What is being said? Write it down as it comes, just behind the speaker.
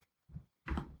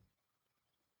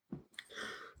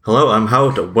Hello, I'm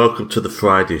Howard, and welcome to the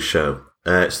Friday show.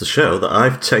 It's the show that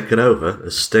I've taken over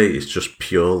as Steve is just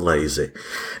pure lazy.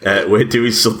 We're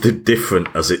doing something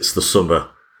different as it's the summer,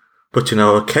 putting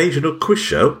our occasional quiz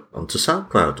show onto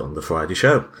SoundCloud on the Friday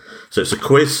show. So it's a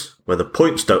quiz where the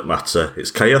points don't matter.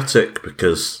 It's chaotic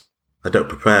because I don't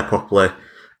prepare properly,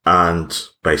 and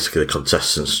basically the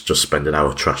contestants just spend an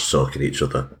hour trash talking each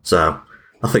other. So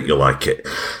I think you'll like it.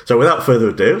 So without further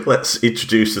ado, let's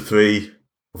introduce the three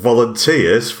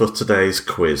volunteers for today's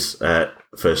quiz.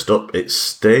 First up, it's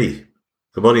Steve.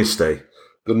 Good morning, Steve.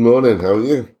 Good morning, how are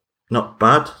you? Not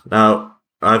bad. Now,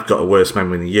 I've got a worse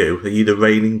memory than you. Are you the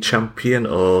reigning champion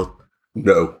or...?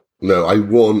 No, I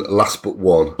won last but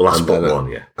one.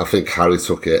 Yeah. I think Harry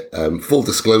took it. Full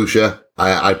disclosure,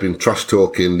 I've been trash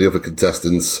talking the other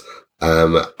contestants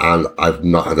and I've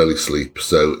not had any sleep,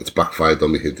 so it's backfired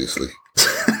on me hideously.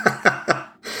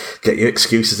 Get your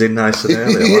excuses in nice and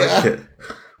early. I like it.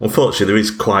 Unfortunately, there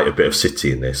is quite a bit of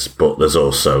city in this, but there's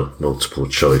also multiple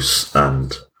choice,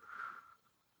 and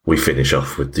we finish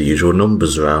off with the usual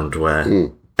numbers round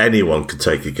where anyone can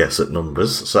take a guess at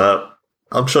numbers, so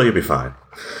I'm sure you'll be fine.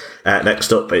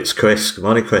 Next up, it's Chris. Good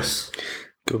morning, Chris.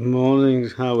 Good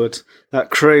morning, Howard. That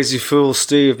crazy fool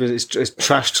Steve is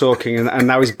trash talking, and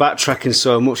now he's backtracking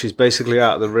so much he's basically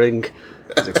out of the ring.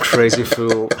 He's a crazy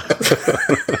fool.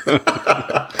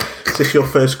 Is this your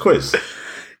first quiz?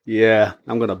 Yeah,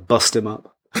 I'm going to bust him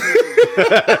up.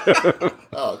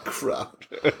 Oh, crap.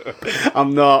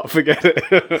 I'm not, forget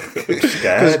it.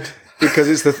 Scared?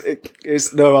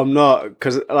 Because no, I'm not.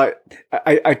 Because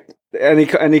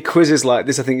any quizzes like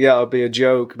this, I think, it'll be a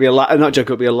joke, not joke,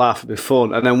 it'll be a laugh, it'll be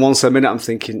fun. And then once I'm in it, I'm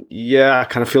thinking, I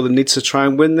kind of feel the need to try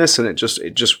and win this, and it just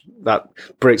that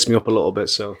breaks me up a little bit.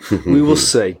 So we will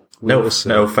see. No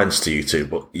offence to you two,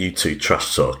 but you two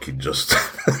trash talking just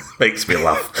makes me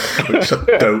laugh, which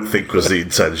I don't think was the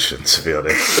intention, to be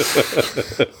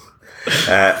honest.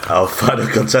 Our final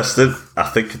contestant, I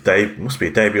think must be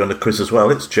a debut on the quiz as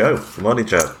well. It's Joe. Good morning,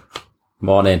 Joe.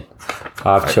 Morning.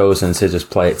 I've chosen to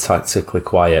just play it tactically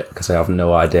quiet because I have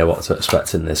no idea what to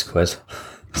expect in this quiz.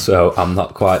 So I'm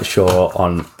not quite sure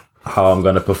on how I'm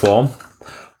going to perform.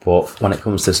 But when it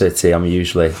comes to City, I'm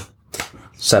usually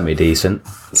semi-decent,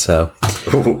 so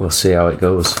we'll see how it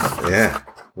goes. Yeah,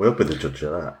 we'll be the judge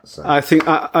of that. So. I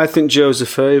think Joe's a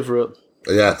favourite.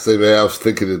 Yeah, same way. I was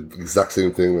thinking the exact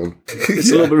same thing then. It's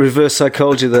a little bit reverse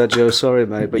psychology there, Joe. Sorry,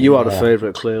 mate, but you are the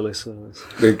favourite, clearly. So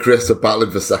Me and Chris are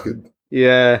battling for second.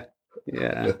 Yeah.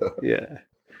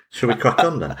 Should we crack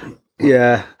on then?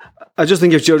 Yeah. I just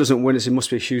think if Joe doesn't win, it must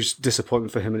be a huge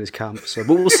disappointment for him and his camp. So,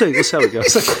 but we'll see. We'll see how it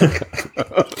goes.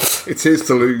 It's his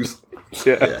to lose.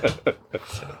 Yeah.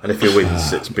 And if he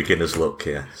wins, it's beginner's luck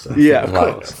here. So. Yeah, of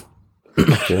course.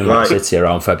 Doing right. City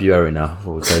around February now.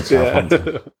 We'll go to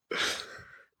Southampton.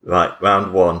 Right,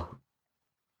 round one.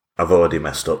 I've already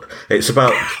messed up. It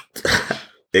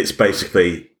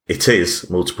is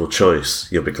multiple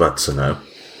choice. You'll be glad to know.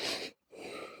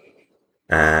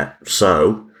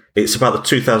 So it's about the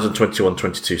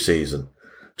 2021-22 season.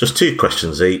 Just two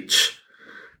questions each,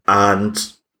 and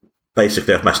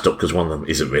basically I've messed up because one of them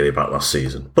isn't really about last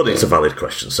season, but it's a valid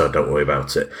question, so don't worry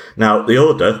about it. Now, the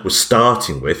order was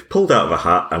starting with, pulled out of a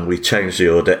hat, and we changed the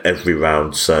order every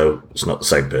round, so it's not the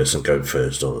same person going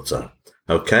first all the time.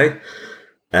 Okay?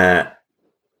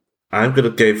 I'm going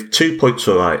to give 2 points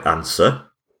for the right answer.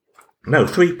 No,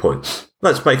 3 points.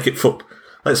 Let's make it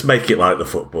like the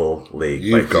Football League.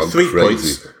 You've gone 3 crazy.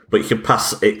 points, but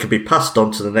it can be passed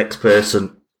on to the next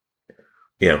person,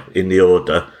 in the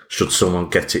order, should someone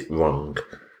get it wrong.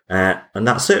 And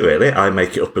that's it, really. I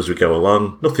make it up as we go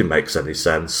along. Nothing makes any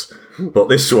sense. But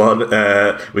this one,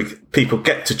 people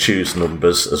get to choose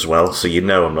numbers as well, so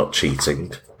I'm not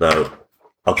cheating, though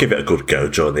I'll give it a good go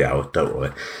during the hour, don't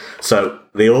worry. So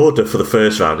the order for the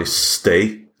first round is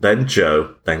Steve, then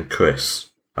Joe, then Chris.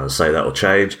 And I say that'll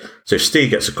change. So if Steve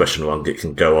gets a question wrong, it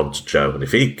can go on to Joe. And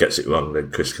if he gets it wrong,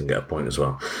 then Chris can get a point as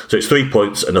well. So it's 3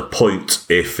 points and a point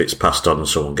if it's passed on and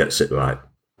someone gets it right.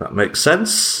 That makes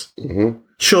sense? Mm-hmm.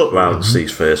 Short rounds,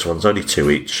 these first ones, only 2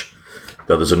 each.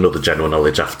 Though there's another general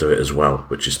knowledge after it as well,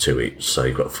 which is 2 each. So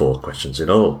you've got 4 questions in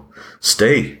all.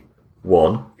 Steve,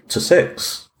 1 to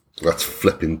 6. Let's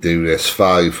flipping do this.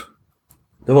 5.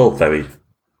 They're all very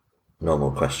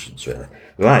normal questions, really.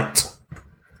 Right.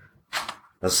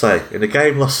 Let's say, in a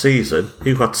game last season,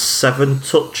 who had 7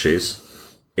 touches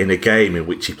in a game in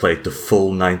which he played the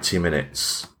full 90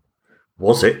 minutes?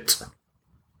 Was it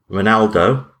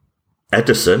Ronaldo,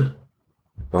 Ederson,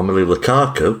 Romelu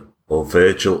Lukaku, or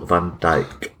Virgil van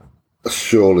Dijk?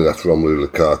 Surely that's Romelu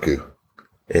Lukaku.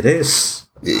 It is.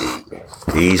 Yeah.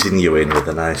 Easing you in with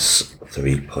a nice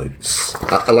 3 points.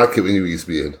 I like it when you ease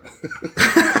me in.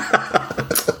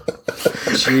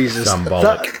 Jesus.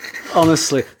 Shambolic.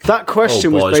 Honestly, that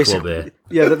question was Boys basically Club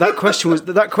here. yeah. That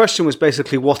question was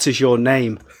basically, what is your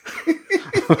name?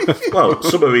 Well,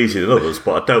 some are easier than others,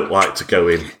 but I don't like to go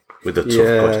in with a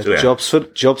tough question. Yeah.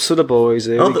 Jobs for the boys.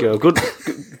 Here we go.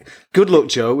 Good luck,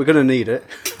 Joe. We're going to need it.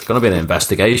 It's going to be an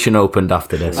investigation opened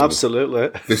after this. Absolutely.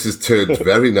 This has turned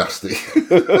very nasty.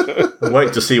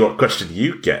 Wait to see what question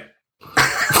you get.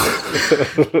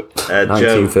 Joe,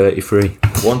 1933.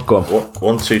 Go on.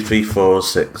 1, 2, 3, 4,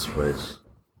 6, please.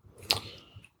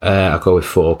 I'll go with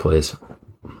 4, please.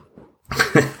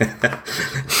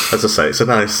 As I say, it's a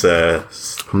nice.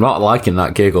 I'm not liking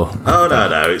that giggle. Oh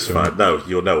no, it's fine. No,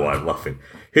 you'll know why I'm laughing.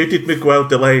 Who did Miguel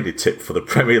Delaney tip for the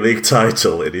Premier League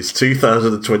title in his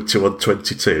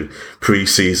 2021-22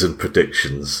 pre-season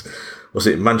predictions? Was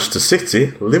it Manchester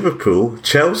City, Liverpool,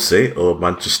 Chelsea, or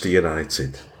Manchester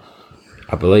United?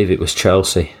 I believe it was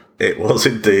Chelsea. It was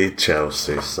indeed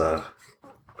Chelsea, so.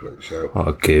 Great show. What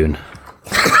a goon.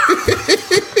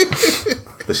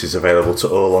 This is available to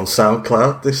all on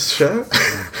SoundCloud, this show.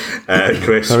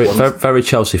 Chris. Very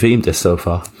Chelsea themed this so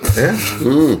far. Yeah.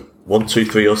 1, 2,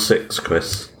 3, or 6,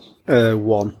 Chris?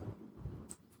 1.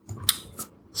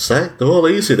 Say, they're all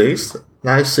easy, these.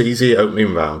 Nice, easy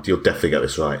opening round. You'll definitely get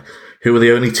this right. Who were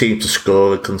the only team to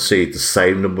score and concede the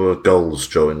same number of goals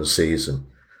during the season?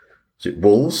 Is it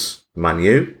Wolves, Man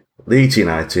U, Leeds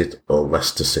United, or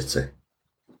Leicester City?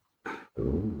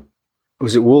 Ooh.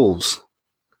 Was it Wolves?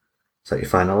 Is that your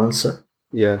final answer?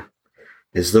 Yeah.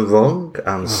 Is the wrong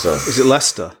answer. Is it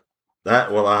Leicester?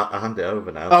 Well, I hand it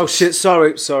over now. Oh shit!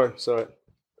 Sorry. You're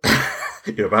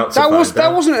about to That find that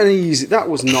out. wasn't an easy. That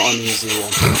was not an easy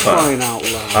one. Crying out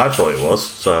loud. I thought it was,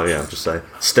 so yeah, I'm just saying.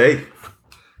 Steve.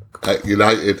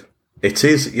 United. It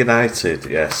is United,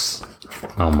 yes.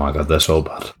 Oh my god, they're so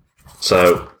bad.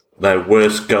 So, their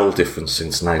worst goal difference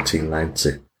since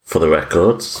 1990, for the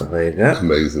record. So there you go.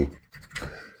 Amazing.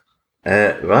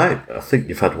 Right, I think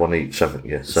you've had one each, haven't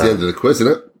you? It's the end of the quiz,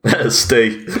 isn't it?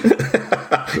 Steve.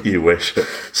 You wish.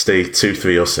 Steve, 2,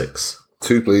 3, or 6?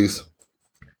 2, please.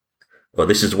 Well,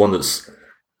 this is one that's...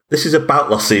 This is about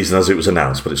last season as it was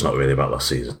announced, but it's not really about last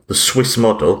season. The Swiss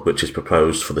model, which is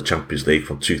proposed for the Champions League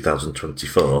from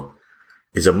 2024,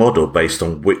 is a model based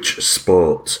on which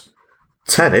sport?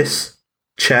 Tennis,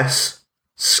 chess,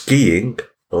 skiing,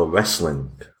 or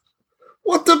wrestling?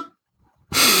 What the...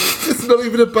 It's not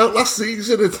even about last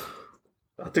season.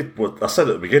 I said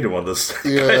at the beginning one.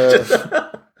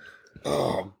 Yeah.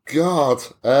 Oh, God.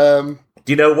 Do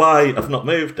you know why I've not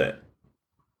moved it?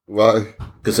 Why?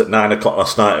 Because at 9 o'clock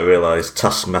last night I realised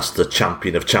Taskmaster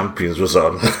Champion of Champions was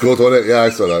on. Good, wasn't it? Yeah, I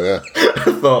saw that, yeah.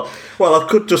 I thought, well, I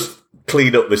could just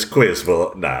clean up this quiz,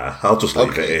 but nah, I'll just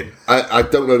leave it in. I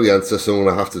don't know the answer, so I'm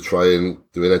going to have to try and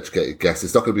do an educated guess.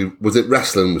 It's not going to be... Was it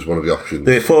wrestling was one of the options?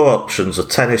 The 4 options are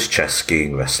tennis, chess,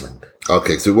 skiing, wrestling.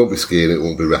 Okay, so it won't be skiing, it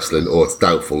won't be wrestling, or it's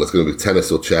doubtful. It's going to be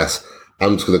tennis or chess.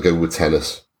 I'm just going to go with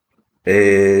tennis.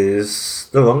 Is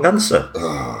the wrong answer.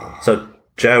 So,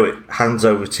 Joe, it hands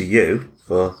over to you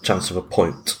for a chance of a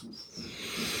point.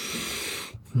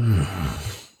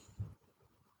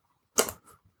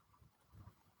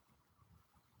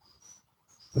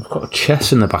 I've got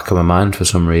chess in the back of my mind for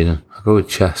some reason. I'll go with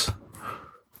chess.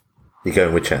 You're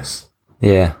going with chess.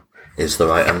 Yeah. Is the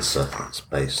right answer. It's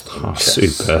based on chess.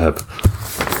 Superb.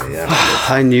 Yeah.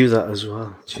 I knew that as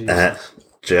well. Jesus.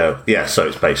 Joe, yeah, so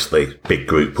it's basically big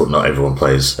group, but not everyone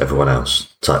plays everyone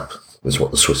else type, is what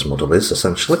the Swiss model is,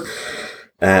 essentially.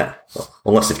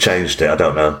 Unless they've changed it, I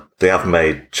don't know. They have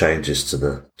made changes to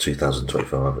the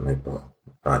 2024, haven't they? But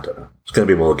I don't know. It's going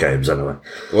to be more games anyway.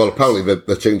 Well, apparently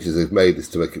the changes they've made is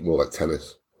to make it more like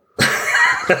tennis.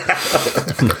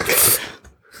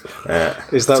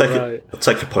 Is that right? I'll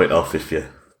take a point off if you...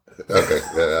 Okay,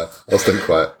 yeah. I'll stay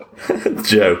quiet.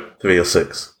 Joe, 3 or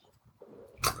 6?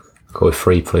 Go with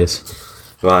 3, please.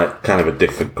 Right, kind of a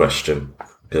different question,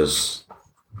 because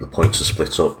the points are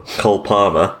split up. Cole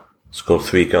Palmer scored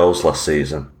 3 goals last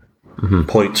season. Mm-hmm.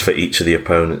 Points for each of the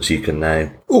opponents you can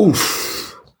name.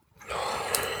 Oof.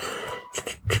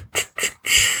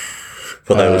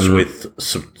 For those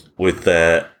with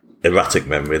their erratic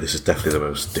memory, this is definitely the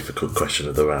most difficult question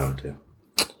of the round.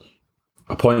 Yeah.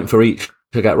 A point for each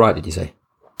to get right, did you say?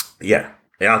 Yeah,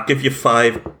 I'll give you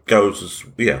 5 goes.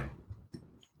 Yeah.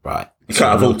 Right. You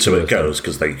can't have ultimate goes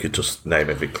because then you could just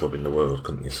name every club in the world,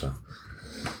 couldn't you? So.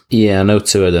 Yeah, I know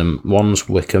 2 of them. One's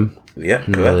Wickham Yeah,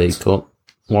 in the League Cup.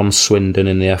 One's Swindon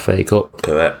in the FA Cup.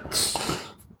 Correct.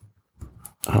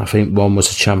 And I think one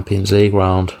was a Champions League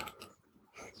round.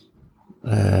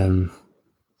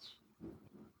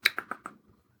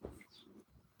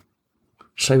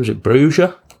 Say, was it Bruges?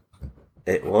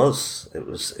 It was. It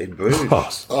was in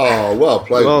Bruges. Oh, well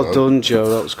played. Well man. done, Joe.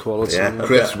 That was quality. Yeah.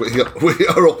 Chris, we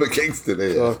are up against it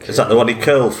here. Okay. Is that the one he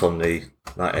curled from the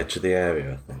edge of the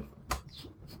area,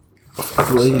 I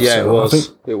think? Yeah, it was. I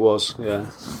think- It was. Yeah.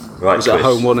 Right, It was at Chris.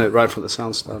 home, wasn't it? Right from the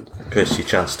sound stand. Chris, your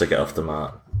chance to get off the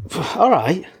mark. All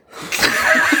right.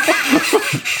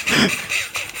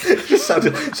 It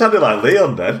sounded like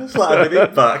Leon then. It's like having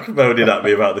him back moaning at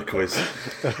me about the quiz.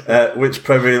 Which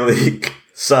Premier League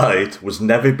side was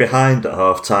never behind at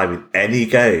half time in any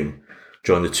game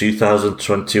during the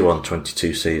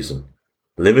 2021-22 season?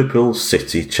 Liverpool,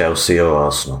 City, Chelsea or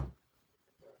Arsenal?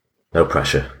 No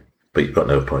pressure, but you've got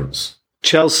no points.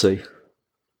 Chelsea.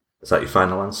 Is that your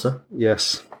final answer?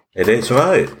 Yes. It is,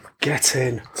 right. Get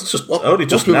in. It's just What? only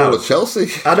just What's now. with all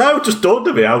Chelsea? I know, it just dawned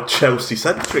on me how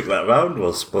Chelsea-centric that round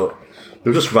was, but they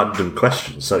were just random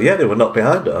questions. So, yeah, they were not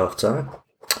behind at half-time.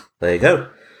 There you go.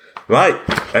 Right,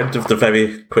 end of the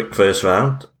very quick first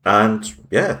round. And,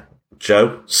 yeah,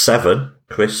 Joe, 7,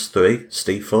 Chris, 3,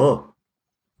 Steve, 4.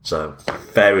 So,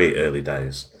 very early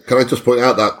days. Can I just point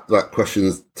out that question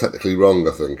is technically wrong,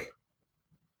 I think.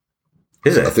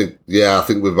 Is it? I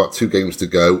think with about 2 games to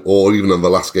go, or even on the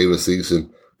last game of the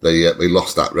season, they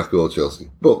lost that record, Chelsea.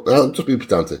 But I'll just be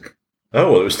pedantic.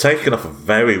 Oh, well, it was taken off a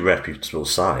very reputable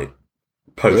site.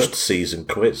 Post-season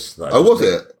quiz. That Oh, was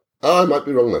it? Oh, I might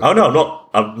be wrong then. Oh, no,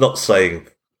 I'm not saying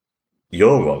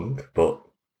you're wrong, but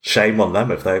shame on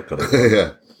them if they've got it.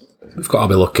 Yeah. We've got to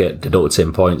be looking at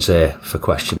deducting points here for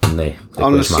questioning the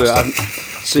Honestly,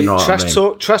 quizmaster. see, You know what I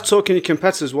mean? trash talking your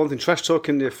competitors is one thing. Trash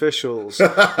talking the officials.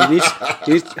 you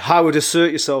need Howard,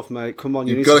 assert yourself, mate. Come on,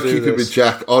 you You've need got to to do keep him in this.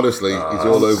 check. Honestly, he's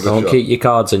all over the Don't shop. keep your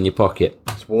cards in your pocket.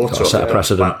 It's water Gotta set a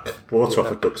precedent. Water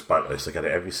off a duck's back list. I get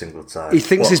it every single time. He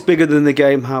thinks he's bigger than the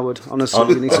game, Howard. Honestly,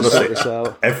 you need to Honestly, sort this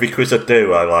out. every quiz I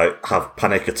do, I have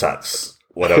panic attacks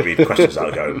when I read questions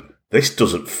out. I go, this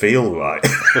doesn't feel right.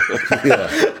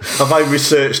 Have I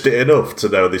researched it enough to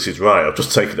know this is right? I've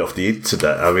just taken it off the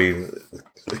internet. I mean,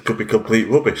 it could be complete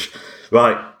rubbish.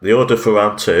 Right, the order for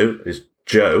round 2 is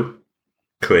Joe,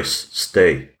 Chris,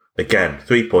 Steve. Again,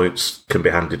 3 points can be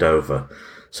handed over.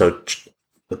 So,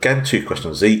 again, 2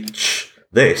 questions each.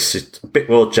 This is a bit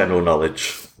more general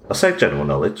knowledge. I say general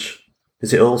knowledge.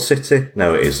 Is it all City?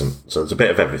 No, it isn't. So there's a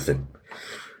bit of everything.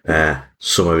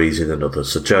 Some are easier than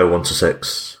others. So, Joe, 1 to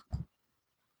 6.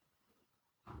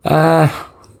 I'll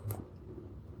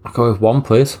go with 1,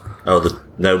 please. Oh, there's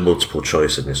no multiple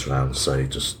choice in this round, so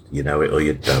you know it or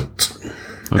you don't.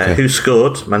 Okay. Who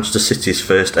scored Manchester City's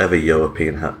first ever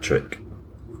European hat-trick?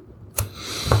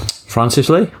 Francis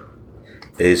Lee?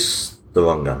 Is the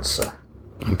wrong answer.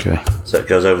 Okay. So it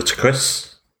goes over to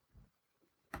Chris.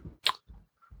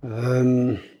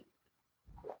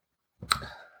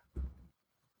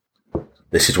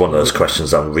 This is one of those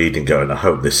questions I'm reading going, I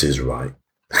hope this is right.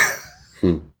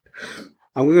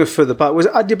 I'm going to go further back. Was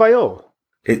it Adebayor?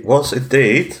 It was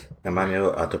indeed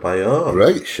Emmanuel Adebayor.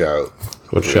 Great shout.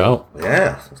 Good shout.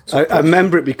 Yeah. I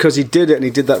remember it because he did it, and he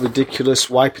did that ridiculous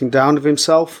wiping down of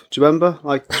himself. Do you remember? Do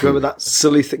you remember that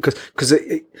silly thing? Because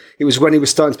it was when he was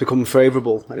starting to become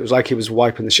favourable, and it was like he was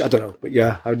wiping the shit. I don't know, but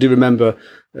yeah, I do remember.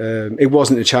 It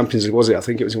wasn't the Champions League, was it? I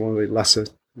think it was in one of the lesser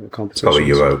competitions. Probably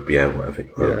Europe, yeah, whatever.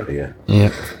 Europe, yeah.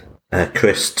 Yeah.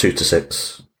 Chris, 2 to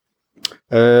 6.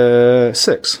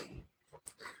 6.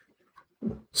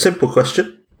 Simple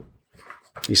question.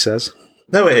 He says.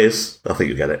 No, it is. I think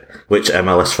you get it. Which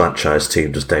MLS franchise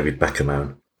team does David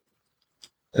Beckham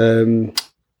own?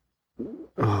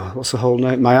 What's the whole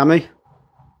name? Miami?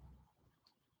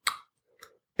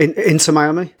 Into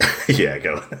Miami? Yeah,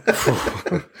 go.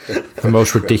 The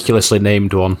most ridiculously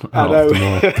named one out of them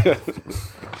all.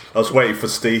 I was waiting for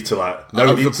Steve to I No,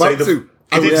 was he didn't say about the. to.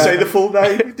 He didn't Yeah. say the full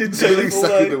name. He didn't say the Really full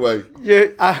second name. away. Yeah,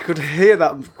 I could hear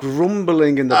that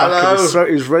grumbling in the I back of his know. throat.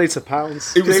 He was ready to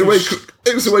pounce. It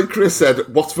was the way Chris said,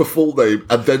 "What's the full name?"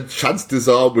 and then chanced his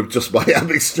arm with just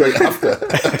Miami straight after.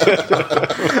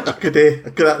 I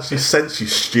could actually sense you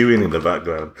stewing in the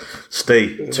background.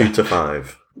 Steve, 2 to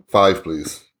 5. 5,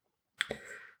 please.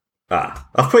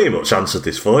 I've pretty much answered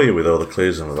this for you with all the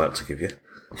clues I'm about to give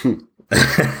you.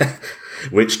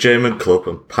 Which German club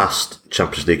and past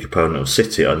Champions League opponent of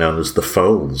City are known as the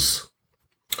Foles?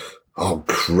 Oh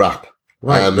crap!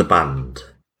 Like the band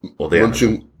or the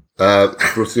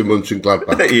Borussia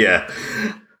Mönchengladbach. yeah,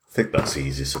 I think that's the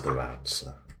easiest of the rounds.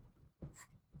 So.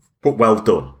 But well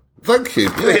done. Thank you.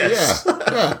 Yeah, Yes.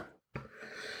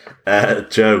 yeah.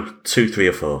 Joe, 2, 3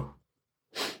 or 4?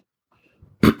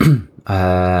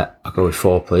 I'll go with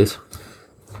 4, please.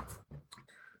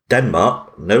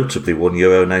 Denmark notably won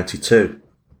Euro 92.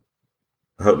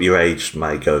 I hope your age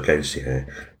may go against you here.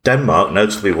 Denmark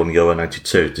notably won Euro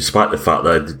 92, despite the fact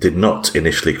that they did not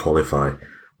initially qualify.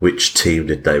 Which team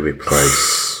did they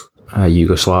replace?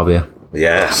 Yugoslavia.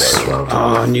 Yes. Well done.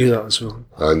 Oh, I knew that as well.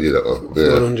 I knew that one. Well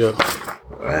Yeah. done, Joe.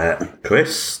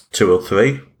 Chris, 2 or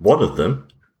 3. One of them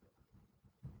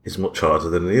is much harder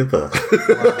than the other.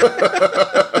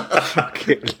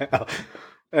 Fucking hell.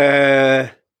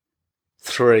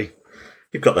 3.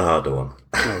 You've got the harder one.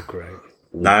 Oh, great.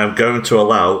 Now I'm going to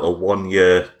allow a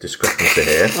 1-year discrepancy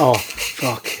here. Oh,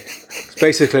 fuck. It's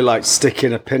basically like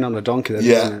sticking a pin on a donkey, then,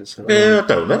 Yeah. isn't it? So, Yeah, I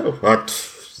don't know.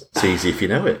 It's easy if you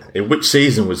know it. In which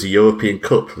season was the European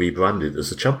Cup rebranded as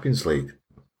the Champions League?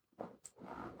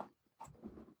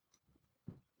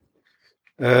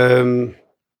 Um,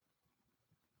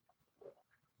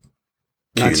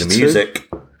 Cue the 92? music.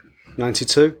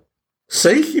 92?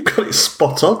 See, you got it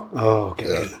spot on. Oh, get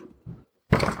in.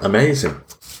 Amazing.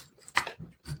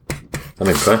 I'm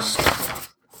impressed.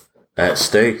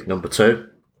 Steve, number 2.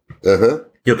 Uh-huh.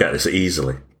 You'll get this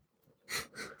easily.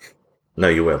 No,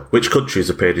 you will. Which country has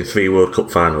appeared in 3 World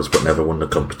Cup finals but never won the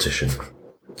competition?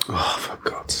 Oh, for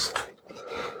God's sake.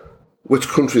 Which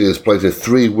country has played in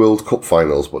 3 World Cup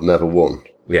finals but never won?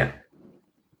 Yeah.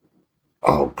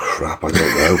 Oh, crap, I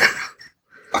don't know.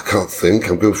 I can't think.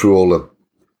 I'm going through all the...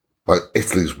 Like,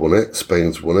 Italy's won it,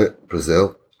 Spain's won it,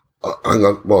 Brazil. Hang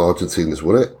on, well, Argentina's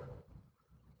won it.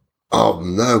 Oh,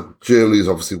 no, Germany's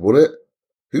obviously won it.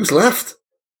 Who's left?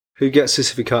 Who gets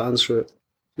this if he can't answer it?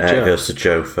 It Joe. goes to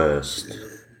Joe first.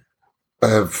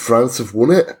 France have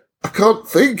won it. I can't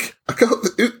think.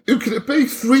 Who can it be?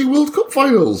 3 World Cup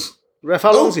finals. Ref,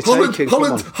 how long's he Holland, taking?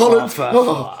 Holland, Come on.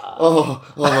 Holland.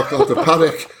 Oh, God, the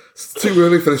panic. It's too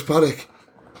early for this panic.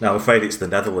 No, I'm afraid it's the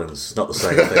Netherlands. It's not the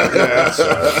same thing.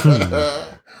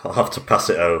 So I'll have to pass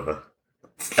it over.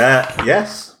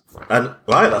 Yes. And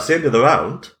right, that's the end of the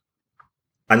round.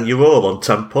 And you're all on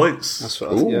 10 points. That's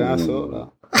what I thought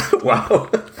that. Wow.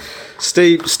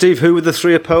 Steve, who were the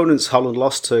 3 opponents Holland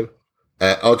lost to?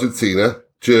 Argentina,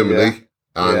 Germany,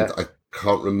 and Yeah. I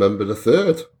can't remember the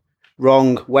third.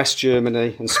 Wrong. West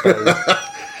Germany and Spain.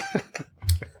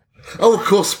 Oh, of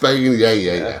course, Spain. Yeah.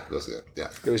 Of course, yeah.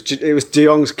 It was De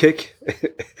Jong's kick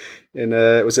in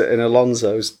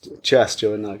Alonso's chest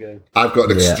during that game. I've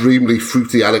got an Yeah. extremely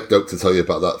fruity anecdote to tell you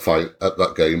about that fight at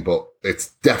that game, but it's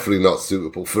definitely not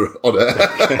suitable for on air.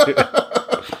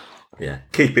 Yeah.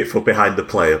 Keep it for behind the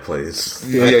player, please.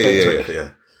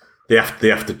 Yeah.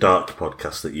 The After Dark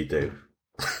podcast that you do.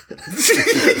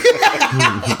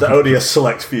 That only a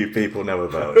select few people know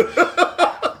about.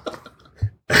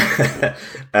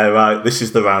 Right, this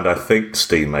is the round I think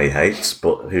Steve may hate,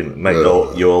 but who may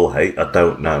you all hate, I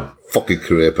don't know. Fucking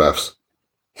career paths.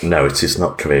 No, it is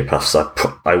not career paths.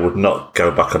 I would not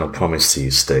go back on a promise to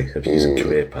you, Steve, of using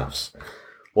career paths.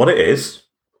 What it is,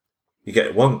 you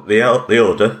get the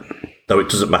order, though it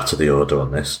doesn't matter the order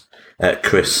on this.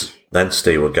 Chris, then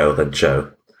Steve will go, then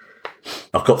Joe.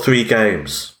 I've got 3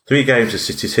 games. 3 games of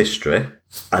City's history,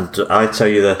 and I tell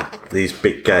you that these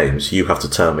big games, you have to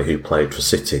tell me who played for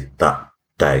City that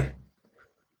day.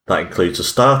 That includes a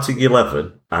starting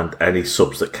 11 and any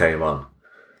subs that came on.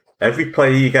 Every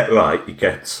player you get right, you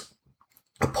get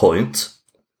a point.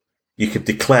 You can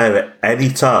declare at any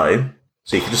time,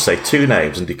 so you can just say 2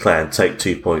 names and declare and take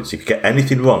 2 points. If you get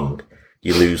anything wrong,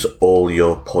 you lose all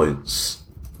your points.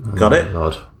 Got it?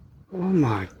 God. Oh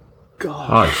my God.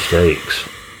 High stakes.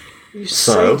 You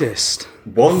So- sadist.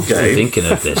 One I've been game. thinking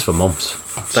of this for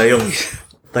months. They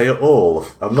are all.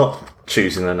 I'm not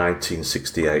choosing a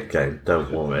 1968 game.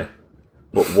 Don't worry.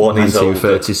 But one is older.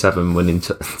 1937 winning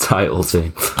title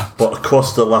team. But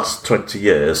across the last 20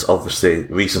 years, obviously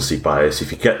recency bias.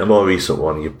 If you get the more recent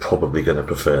one, you're probably going to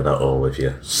prefer that, all of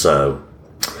you. So,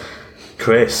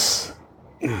 Chris,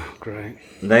 Great.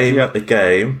 name a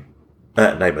game.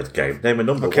 Name a game. Name a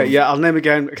number. Okay, one. yeah, I'll name a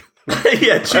game.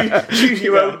 Yeah, choose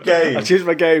your own game. I'll choose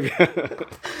my game.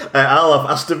 I'll have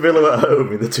Aston Villa at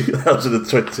home in the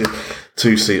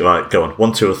 2022 season. Right, go on.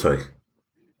 1, 2, or 3.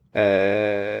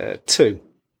 2.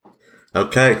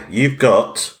 Okay, you've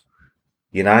got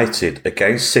United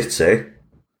against City,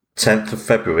 10th of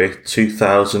February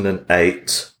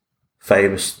 2008.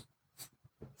 Famous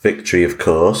victory, of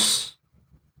course.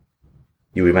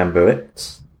 You remember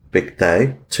it? Big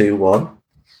day, 2-1.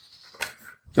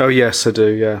 Oh, yes, I do,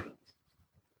 yeah.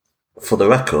 For the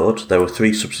record, there were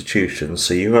 3 substitutions,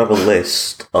 so you have a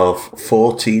list of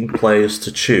 14 players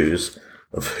to choose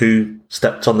of who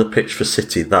stepped on the pitch for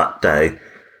City that day.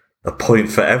 A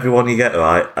point for everyone you get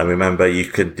right, and remember, you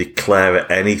can declare at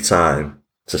any time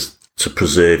to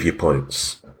preserve your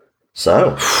points.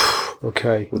 So,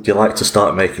 Okay. would you like to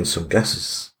start making some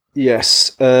guesses?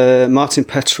 Yes, Martin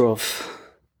Petrov.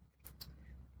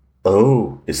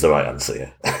 Oh, is the right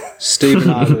answer, yeah. Stephen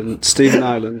Ireland. Stephen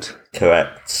Ireland.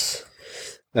 Correct.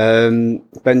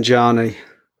 Benjani.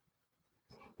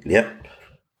 Yep.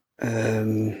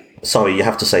 Sorry, you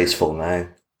have to say his full name.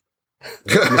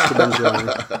 Mr.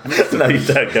 Benjani. No, you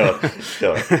don't.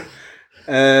 Go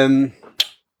on.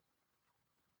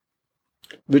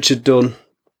 Richard Dunn.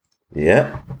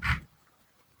 Yeah.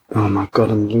 Oh my God,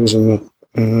 I'm losing it.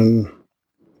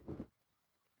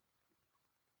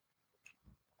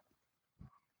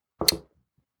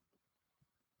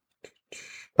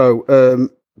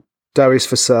 Darius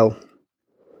Vassell.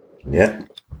 Yeah.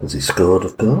 Has he scored,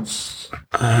 of course?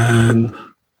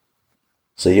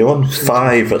 So you're on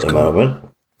 5 at the moment.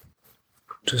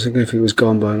 Just thinking if he was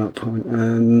gone by that point.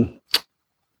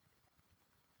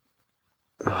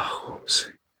 What was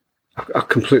he? I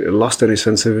completely lost any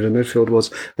sense of who the midfield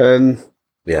was.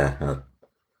 Yeah.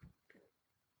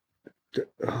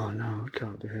 Oh no, it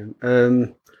can't be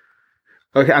him.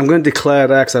 Okay, I'm going to declare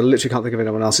there because I literally can't think of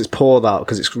anyone else. It's Pour That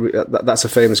because that's a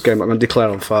famous game. I'm going to declare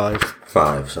on 5.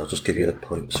 5, so I'll just give you the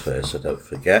points first so don't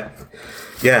forget.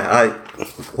 Yeah,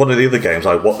 one of the other games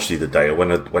I watched the other day,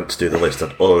 when I went to do the list,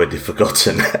 I'd already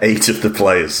forgotten 8 of the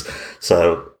players.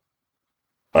 So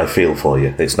I feel for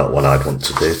you. It's not one I'd want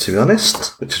to do, to be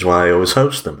honest, which is why I always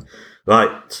host them.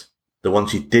 Right, the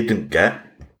ones you didn't get.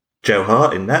 Joe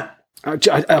Hart in net.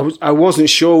 I wasn't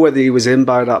sure whether he was in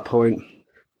by that point.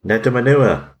 Neda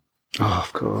Manua. Oh,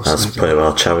 of course. As per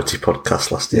our charity podcast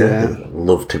last year. Yeah.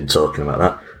 Loved him talking about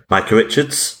that. Micah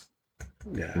Richards.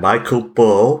 Yeah. Michael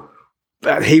Ball.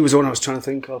 He was the one I was trying to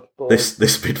think of. Ball. This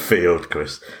midfield,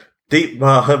 Chris.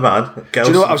 Dietmar Herman. Do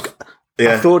you know what?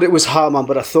 I thought it was Harman,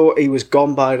 but I thought he was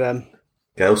gone by then.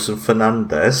 Gelson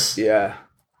Fernandez. Yeah.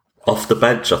 Off the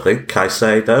bench, I think.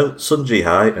 Caicedo, Sunji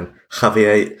Hai, and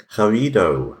Javier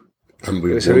Garrido. And It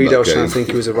we was won Harido, I that was trying game. to think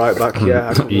he was a right back.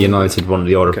 Yeah. United won the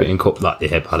European Cup that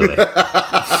year, by the way.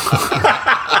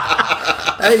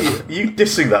 Hey, you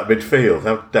dissing that midfield?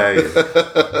 How dare you?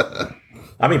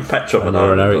 I mean, Petrov and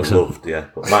Aaron I Eriksson. loved, yeah.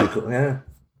 But Michael, yeah.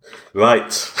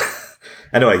 Right.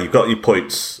 Anyway, you've got your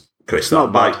points, Chris. It's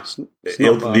not bad. It's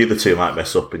not bad. The other two might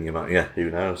mess up, and you might, yeah.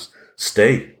 Who knows?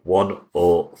 Stay 1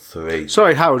 or 3.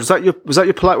 Sorry, Howard. Was that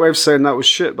your polite way of saying that was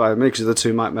shit by me? Because the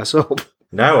two might mess up.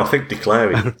 No, I think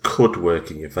declaring could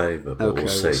work in your favour, but Okay,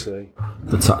 we'll see.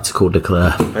 The tactical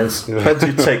declare. Depends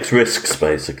who takes risks,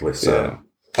 basically. So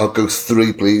I'll go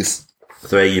 3, please.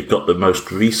 3, you've got the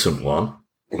most recent one,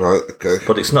 Right, okay.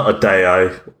 but it's not a day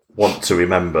I want to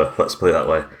remember. Let's put it that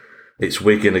way. It's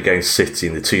Wigan against City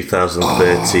in the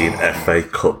 2013 FA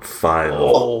Cup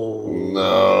final.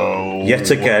 No.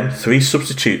 Yet again, 3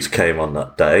 substitutes came on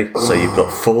that day, so you've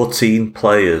got 14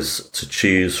 players to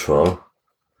choose from.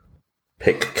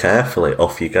 Pick carefully.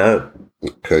 Off you go.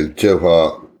 Okay, Joe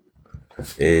Hart,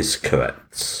 Is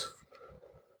correct.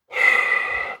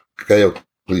 Gael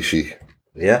Clichy,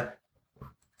 Yeah.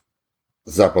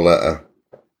 Zabaleta,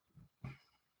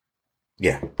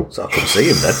 Yeah. So I couldn't see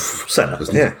him then. Sent off.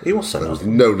 Yeah, he was sent there off. was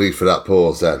no need for that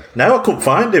pause then. No, I couldn't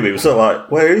find him. It was sort of like,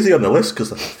 where is he on the list?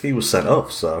 Because he was sent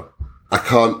off, so.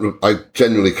 I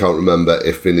genuinely can't remember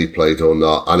if Vinny played or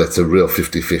not, and it's a real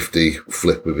 50-50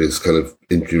 flip with his kind of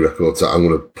injury record, so I'm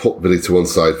going to put Vinny to one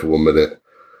side for 1 minute.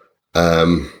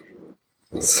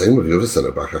 Same with the other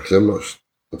centre-back, actually, I'm not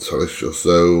entirely sure.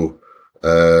 So,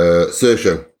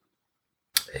 Sergio,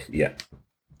 Yeah.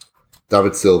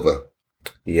 David Silva,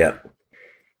 Yeah.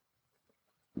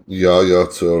 Yaya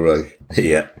Toure.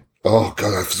 Yeah. Oh,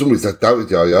 God, for some reason I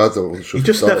doubted Yaya. You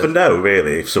just never know,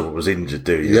 really, if someone was injured,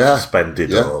 do you? Yeah.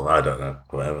 Suspended Yeah. or, I don't know,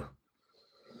 whatever.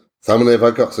 So how many have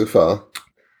I got so far?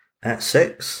 At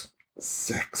 6.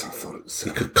 6, I thought it was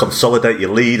You 7. could consolidate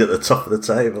your lead at the top of the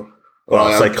table. Well,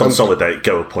 Right, I'd say I'm- consolidate,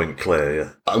 go a point clear, yeah.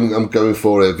 I'm going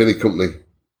for Vinny Company.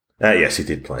 Yes, he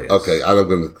did play. Yes. Okay, and I'm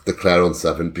going to declare on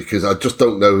 7 because I just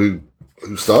don't know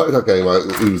who started that game, like,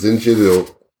 who was injured or...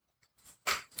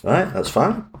 Right, that's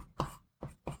fine.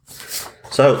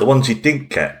 So, the ones you didn't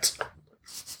get.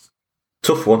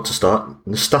 Tough one to start.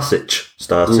 Nastasic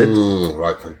started.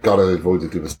 Right, thank God I avoided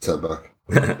doing a step back.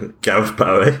 Gareth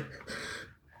Barry.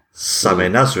 Samir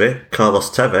Nasri.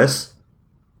 Carlos Tevez.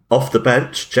 Off the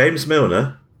bench, James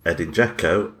Milner. Edin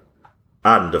Dzeko.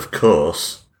 And, of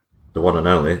course, the one and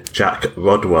only, Jack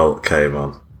Rodwell came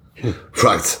on.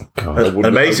 Right.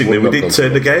 Amazingly, we I would did not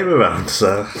turn the have game around,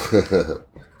 so...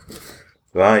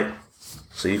 Right.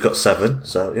 So you've got 7,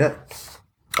 so yeah.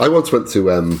 I once went to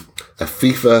a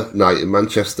FIFA night in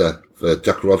Manchester for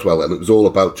Jack Rodwell, and it was all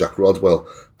about Jack Rodwell.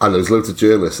 And there was loads of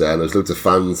journalists there, and there was loads of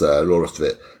fans there, and all the rest of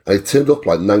it. And he turned up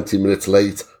like 90 minutes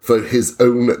late for his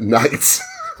own night.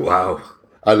 Wow.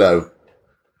 I know.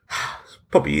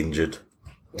 Probably injured.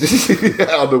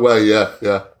 Yeah, on the way,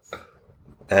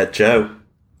 yeah. Joe,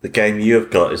 the game you have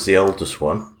got is the oldest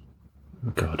one.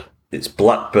 God. It's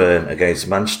Blackburn against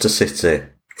Manchester City.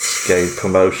 Game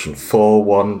promotion,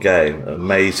 4-1 game,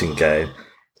 amazing game.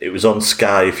 It was on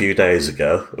Sky a few days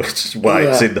ago, which is why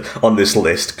it's on this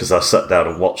list, because I sat down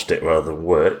and watched it rather than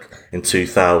work in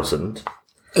 2000.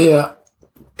 Yeah.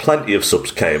 Plenty of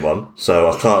subs came on,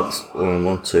 so I can't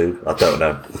want to. I don't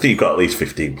know. I think you've got at least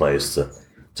 15 players to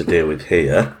deal with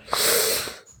here.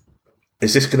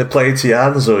 Is this going to play into your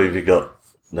hands, or have you got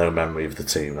no memory of the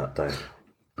team that day?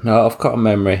 No, I've got a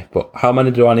memory, but how many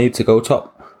do I need to go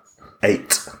top?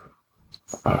 8.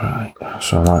 Alright,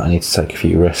 so I need to take a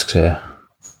few risks here.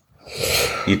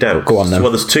 You don't. Go on then.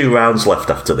 Well, there's 2 rounds left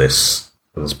after this,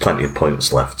 and there's plenty of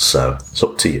points left, so it's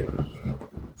up to you.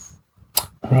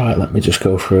 Right, let me just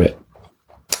go through it.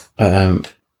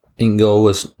 In goal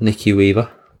was Nicky Weaver.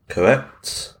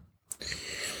 Correct.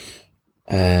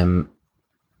 Richard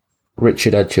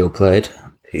Edgehill played.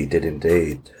 He did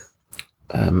indeed.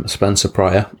 Spencer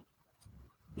Pryor.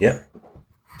 Yep.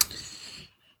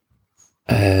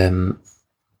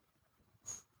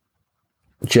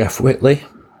 Jeff Whitley.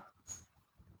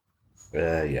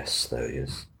 Yes, there he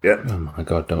is. Yep. Oh my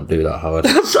God, don't do that, Howard.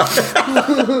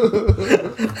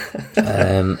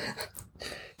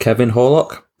 Kevin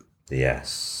Horlock.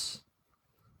 Yes.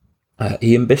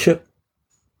 Ian Bishop.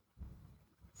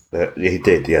 He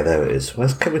did, yeah, there it is.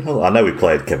 Where's Kevin Horlock? I know we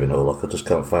played Kevin Horlock, I just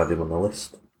can't find him on the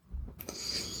list.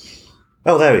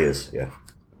 Oh, there he is, yeah.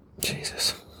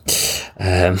 Jesus.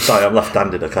 Sorry, I'm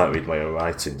left-handed, I can't read my own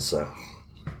writing, so...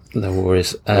 No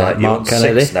worries. Right, you're Mark on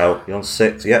Kennedy. 6 now. You're on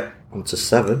 6, yep. On to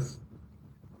 7.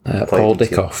 Paul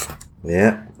Dickoff.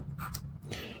 Yeah.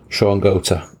 Sean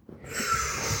Gota.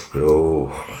 Oh.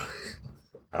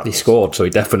 He scored, so he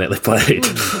definitely played.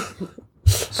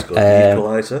 Scored the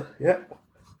equaliser, yeah.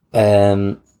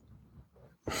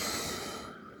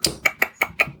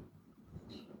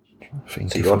 So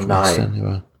you're on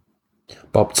 9.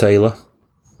 Bob Taylor.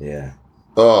 Yeah.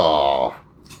 Oh.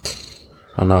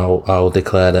 And I'll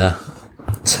declare there.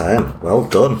 10. Well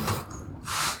done.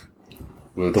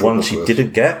 The ones you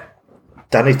didn't get,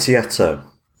 Danny Tieto.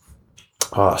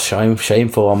 Oh,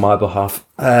 shameful on my behalf.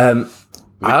 I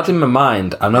had in my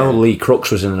mind, I know Lee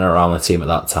Crooks was in and around the team at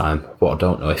that time, but I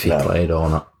don't know if he played or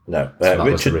not. No. So that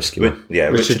was a risky one.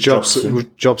 Richard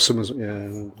Jobson was,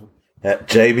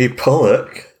 Jamie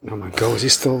Pollock. Oh my God, is he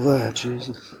still there?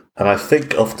 Jesus. And I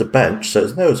think off the bench, so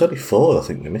there's only 4 I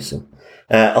think we're missing.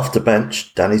 Off the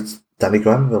bench, Danny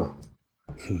Granville.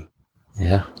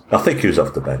 Yeah. I think he was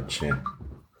off the bench, yeah.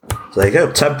 So there you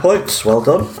go, 10 points, well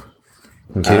done.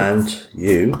 Thank you. And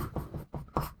you,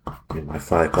 in my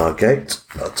 5-bar gate,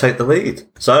 I'll take the lead.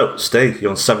 So, Steve,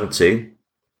 you're on 17,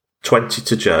 20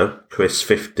 to Joe, Chris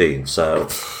 15. So,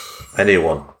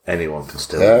 anyone can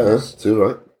still Yeah, win this. that's too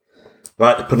right.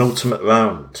 Right, the penultimate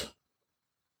round.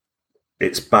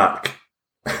 It's back.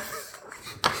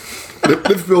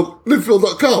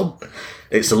 Liverpool.com.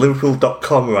 It's a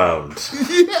Liverpool.com round.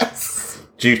 Yes.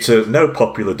 Due to no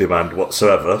popular demand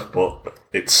whatsoever, but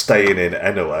it's staying in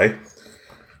anyway.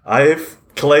 I've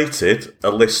collated a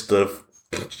list of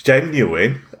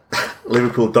genuine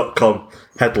Liverpool.com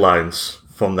headlines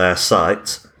from their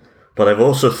site, but I've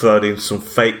also thrown in some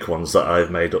fake ones that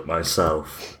I've made up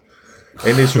myself.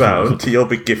 In this round, you'll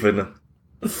be given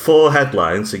 4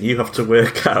 headlines, and you have to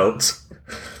work out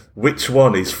which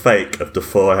one is fake of the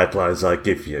 4 headlines I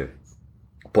give you.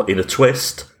 But in a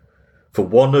twist, for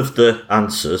one of the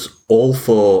answers, all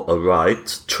 4 are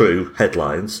right, true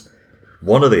headlines.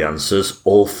 One of the answers,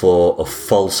 all 4 are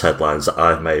false headlines that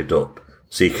I've made up.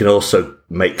 So you can also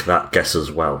make that guess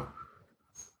as well.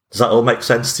 Does that all make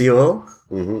sense to you all?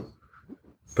 Mm-hmm.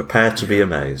 Prepare to be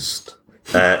amazed.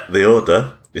 The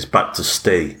order is back to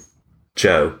Steve,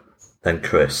 Joe, then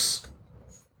Chris.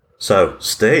 So,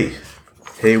 Steve,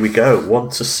 here we go. 1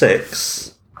 to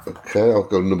 6. Okay, I'll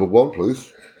go number 1,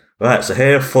 please. Right, so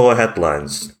here are 4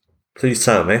 headlines. Please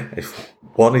tell me if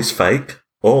one is fake,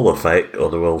 all are fake,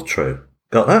 or they're all true.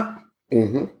 Got that?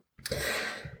 Mm-hmm.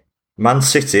 Man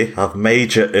City have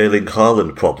major Erling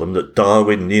Haaland problem that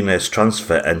Darwin Núñez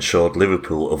transfer ensured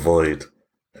Liverpool avoid.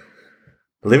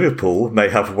 Liverpool may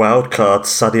have wildcard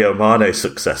Sadio Mane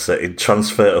successor in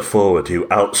transfer of forward who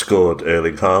outscored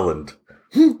Erling Haaland.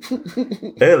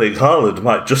 Erling Haaland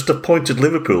might just have pointed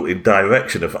Liverpool in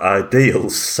direction of ideal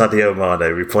Sadio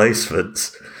Mane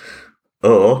replacement.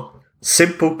 Or,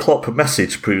 simple Klopp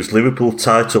message proves Liverpool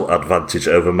title advantage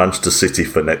over Manchester City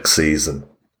for next season.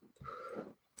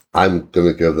 I'm going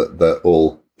to go that they're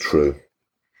all true.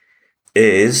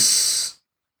 Is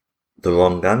the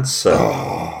wrong answer.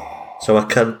 So I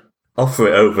can offer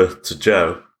it over to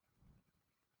Joe,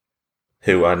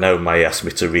 who I know may ask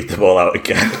me to read them all out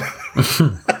again.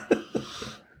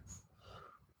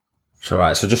 So,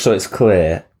 right, so just so it's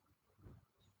clear,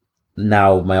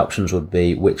 now my options would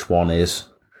be which one is...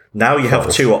 Now you have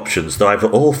False. two options. They're either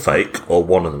all fake or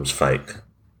one of them's fake.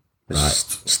 Right.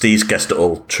 Steve's guessed it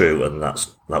all true, and that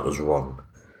was wrong.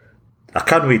 I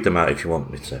can read them out if you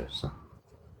want me to. So.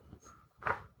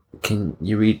 Can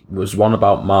you read... Was one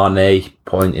about Mane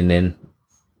pointing in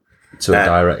to a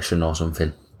direction or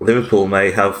something? Liverpool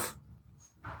may have...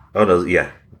 Oh, no,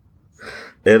 yeah.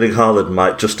 Erling Haaland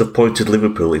might just have pointed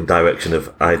Liverpool in direction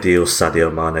of ideal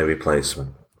Sadio Mane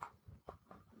replacement.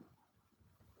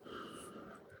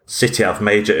 City have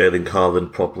major Erling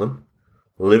Haaland problem.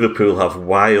 Liverpool have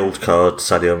wild card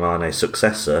Sadio Mane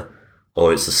successor,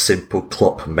 or it's a simple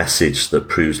Klopp message that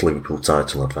proves Liverpool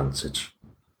title advantage.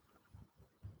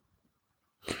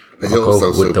 It all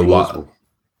sounds so with the plausible.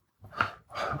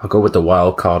 I'll go with the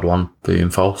wild card one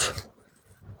being false.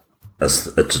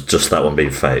 That's just that one being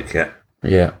fake, yeah.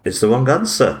 Yeah. It's the wrong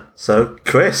answer. So,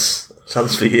 Chris,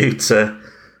 chance for you to...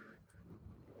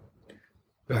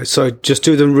 Right, so just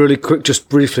do them really quick. Just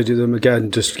briefly do them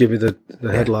again. Just give me the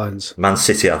headlines. Man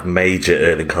City have major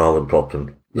Erling Haaland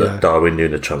problem that Yeah. Darwin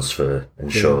Núñez transfer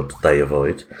ensured they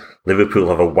avoid. Liverpool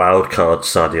have a wild card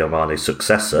Sadio Mane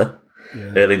successor.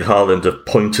 Yeah. Erling Haaland have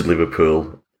pointed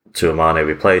Liverpool to a Mane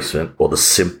replacement, or the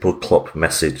simple Klopp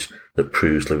message that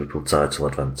proves Liverpool title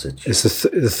advantage. It's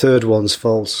the third one's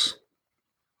false.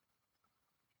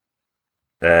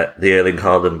 The Erling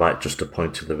Haaland might just have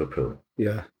pointed Liverpool.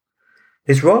 Yeah.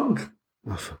 He's wrong.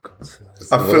 Oh, for God's sake.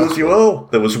 I fooled you all.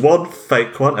 There was one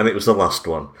fake one, and it was the last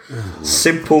one.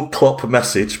 Simple Klopp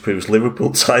message proves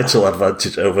Liverpool title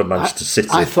advantage over Manchester City.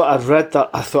 I thought I'd read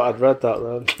that.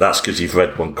 Then. That's because you've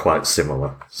read one quite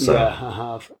similar. So. Yeah,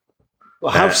 I have.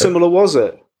 Well, how similar was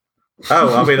it?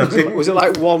 Oh, I mean, I think... Was it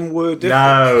like one word different?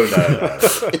 No.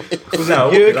 Was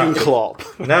No, it Jurgen that- Klopp?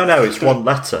 No, it's one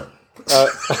letter.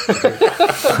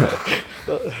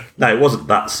 No, it wasn't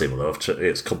that similar.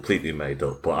 It's completely made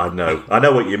up. But I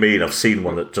know what you mean. I've seen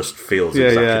one that just feels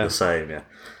exactly the same. Yeah.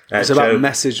 It's Joe,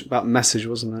 about message,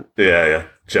 wasn't it? Yeah.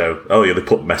 Joe. Oh, yeah, they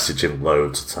put message in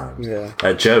loads of times. Yeah.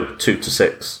 Joe,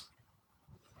 2-6.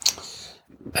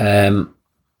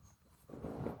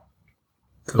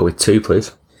 Go with 2,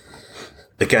 please.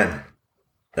 Again,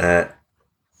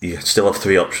 you still have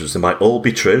 3 options. They might all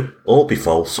be true, all be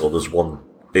false, or there's one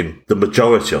in the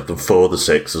majority of them. 4 of the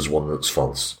 6, there's one that's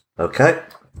false. Okay?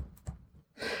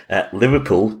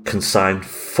 Liverpool can sign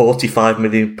 £45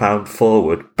 million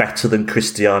forward better than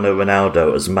Cristiano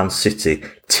Ronaldo as Man City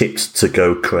tipped to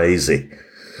go crazy.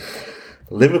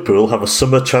 Liverpool have a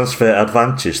summer transfer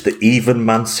advantage that even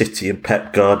Man City and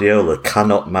Pep Guardiola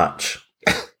cannot match.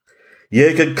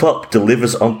 Jurgen Klopp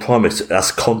delivers on promise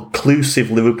as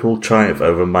conclusive Liverpool triumph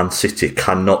over Man City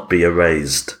cannot be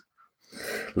erased.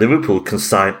 Liverpool can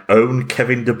sign own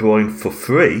Kevin De Bruyne for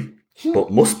free,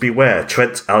 but must beware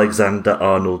Trent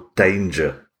Alexander-Arnold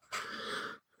danger.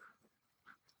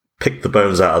 Pick the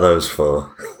bones out of those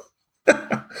 4.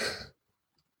 Are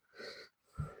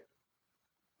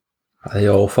they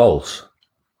all false?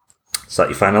 Is that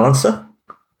your final answer?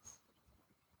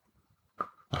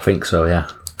 I think so, yeah.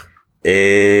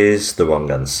 Is the wrong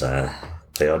answer.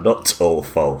 They are not all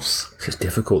false. This is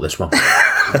difficult, this one.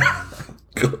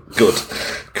 Good.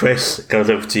 Chris, it goes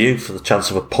over to you for the chance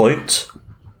of a point.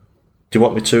 Do you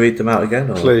want me to read them out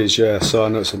again? Or? Please, yeah. So I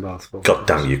know it's a mouthful. God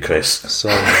damn you, Chris. So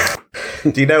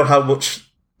Do you know how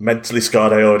much mentally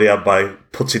scarred I already am by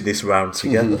putting this round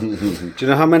together? do you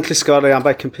know how mentally scarred I am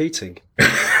by competing?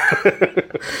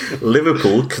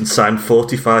 Liverpool can sign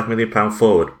 £45 million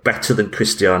forward better than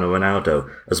Cristiano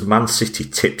Ronaldo as Man City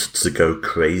tipped to go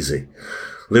crazy.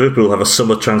 Liverpool have a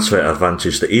summer transfer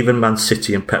advantage that even Man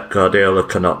City and Pep Guardiola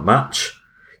cannot match.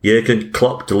 Jurgen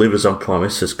Klopp delivers on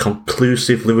promise as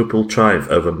conclusive Liverpool triumph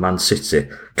over Man City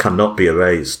cannot be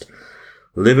erased.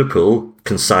 Liverpool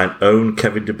can sign own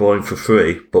Kevin De Bruyne for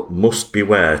free, but must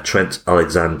beware Trent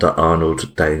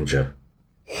Alexander-Arnold danger.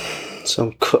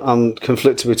 So I'm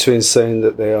conflicted between saying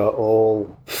that they are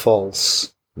all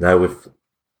false. Now with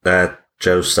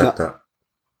Joe said that.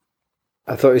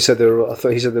 I thought he said they were. I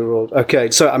thought he said they were all.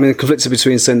 Okay, so I'm conflicted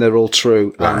between saying they're all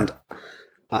true Right.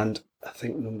 and I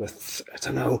think I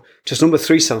don't know. Just number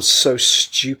 3 sounds so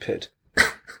stupid.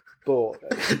 But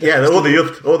Yeah, all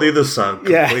the others sound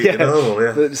completely normal.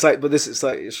 Yeah. But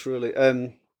it's really.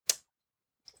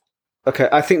 Okay,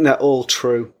 I think they're all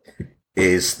true.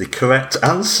 Is the correct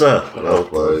answer. Well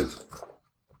played.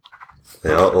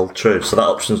 They are all true. So that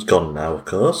option's gone now, of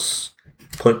course.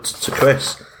 Point to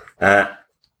Chris.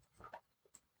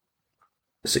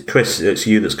 Is it Chris? It's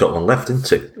you that's got one left,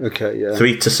 isn't it? Okay, yeah.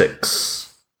 3 to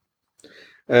 6.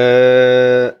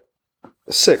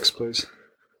 6, please.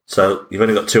 So you've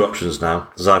only got 2 options now.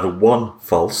 There's either 1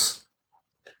 false,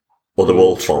 or they're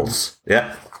all false.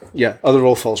 Yeah? Yeah, they're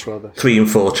all false, rather. 3 in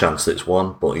 4 chance that it's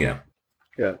 1, but yeah.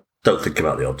 Yeah. Don't think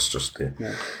about the odds, just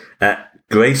yeah. Yeah.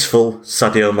 Graceful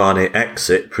Sadio Mane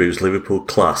exit proves Liverpool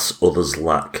class others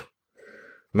lack.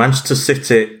 Manchester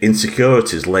City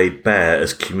insecurities laid bare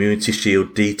as Community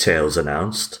Shield details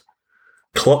announced.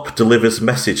 Klopp delivers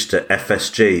message to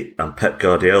FSG and Pep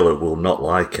Guardiola will not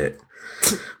like it.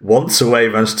 Once away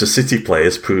Manchester City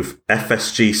players prove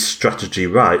FSG's strategy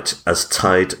right as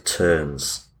tide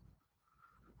turns.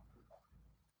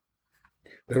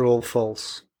 They're all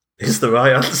false. Is the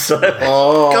right answer.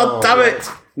 Oh. God damn it!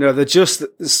 No, they're just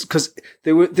because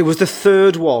there was the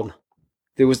third one.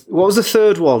 What was the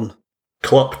third one?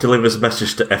 Klopp delivers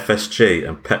message to FSG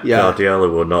and Pep Guardiola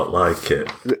will not like it.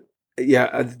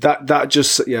 Yeah, that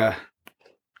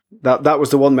was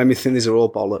the one that made me think these are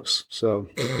all bollocks. So,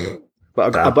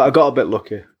 but I got a bit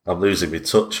lucky. I'm losing my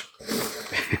touch.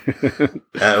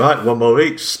 Right, one more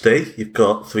each. Steve, you've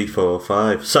got 3, 4, or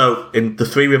 5. So in the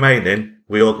 3 remaining,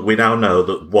 we now know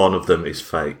that one of them is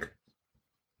fake.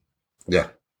 Yeah.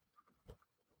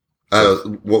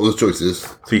 What were the choices?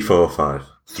 3, 4, or 5.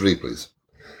 3, please.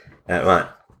 Right.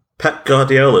 Pep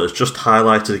Guardiola has just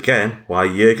highlighted again why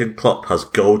Jurgen Klopp has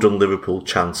golden Liverpool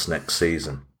chance next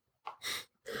season.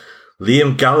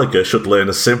 Liam Gallagher should learn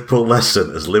a simple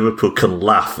lesson as Liverpool can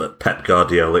laugh at Pep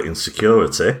Guardiola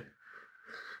insecurity.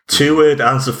 2-word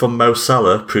answer from Mo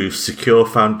Salah proves secure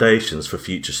foundations for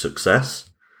future success.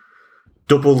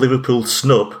 Double Liverpool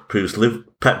snub proves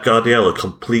Pep Guardiola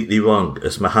completely wrong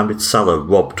as Mohamed Salah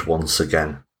robbed once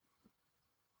again.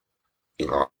 It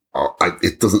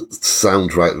doesn't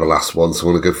sound right, the last one, so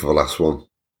I'm going to go for the last one.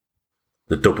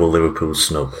 The double Liverpool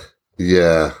snub.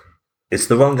 Yeah. It's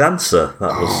the wrong answer.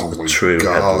 That was the true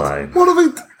headline. What have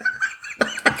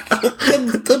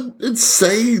I...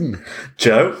 insane.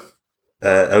 Joe,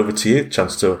 over to you.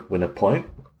 Chance to win a point.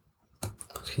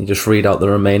 Can you just read out the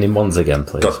remaining ones again,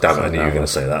 please? God damn it, I knew you were going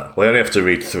to say that. We only have to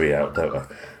read 3 out, don't we?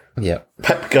 Yeah.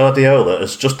 Pep Guardiola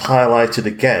has just highlighted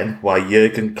again why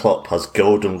Jurgen Klopp has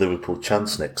golden Liverpool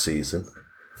chance next season.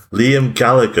 Liam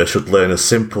Gallagher should learn a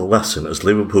simple lesson as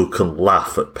Liverpool can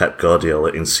laugh at Pep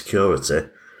Guardiola insecurity.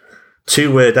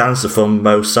 2-word answer from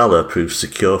Mo Salah proves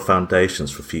secure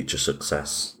foundations for future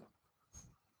success.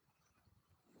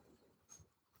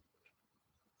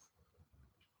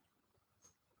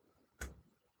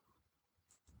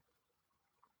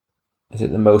 Is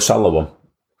it the Mo Salah one?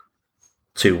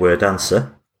 2-word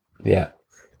answer. Yeah.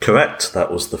 Correct.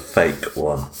 That was the fake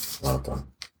one. Well done.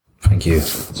 Thank you.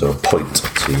 So a point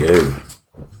to you.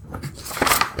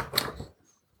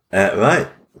 Right.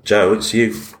 Joe, it's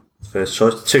you. First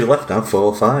choice. 2 left now. 4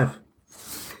 or 5.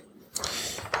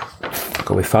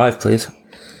 Go with 5, please.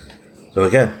 So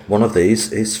again, one of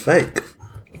these is fake.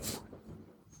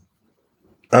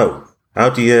 Oh, how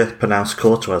do you pronounce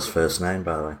Courtois' first name,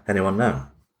 by the way? Anyone know?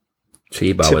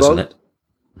 T-Bow, isn't it?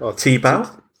 Oh, T-Bow?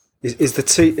 Is the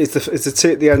T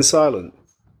at the end silent?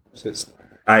 So it's,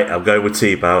 I'm going with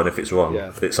T-Bow, and if it's wrong,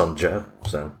 it's on Joe.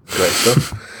 So, great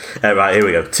stuff. Right, here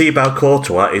we go. T-Bow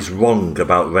Courtois is wrong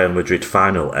about Real Madrid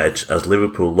final edge as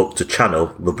Liverpool look to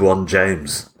channel LeBron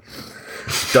James.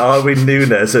 Darwin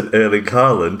Núñez and Erling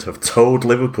Haaland have told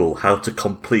Liverpool how to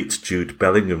complete Jude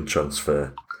Bellingham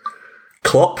transfer.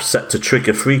 Klopp set to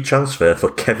trigger free transfer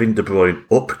for Kevin De Bruyne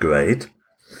upgrade.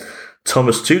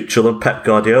 Thomas Tuchel and Pep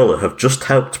Guardiola have just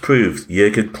helped prove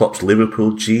Jurgen Klopp's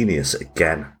Liverpool genius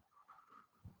again.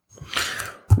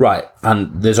 Right,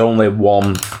 and there's only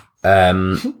one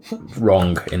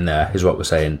wrong in there, is what we're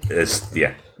saying.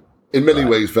 Yeah. In many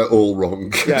ways, they're all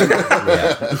wrong.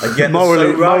 yeah.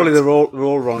 Morally, they're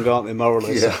all wrong, aren't they?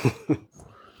 Morally. Yeah. So.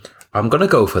 I'm going to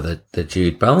go for the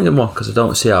Jude Bellingham one because I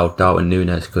don't see how Darwin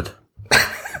Núñez could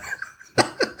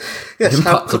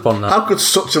impact upon that. How could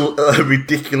such a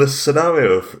ridiculous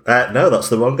scenario... no, that's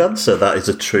the wrong answer. That is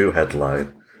a true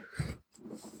headline.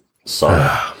 Sorry.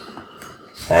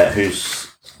 Who's...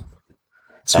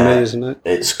 It's me, isn't it?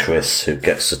 It's Chris who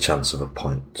gets a chance of a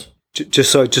point.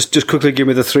 Just quickly give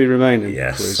me the 3 remaining.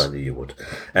 Yes, please. I knew you would.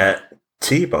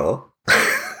 T-Bow.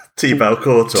 T-Bow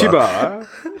Courtois.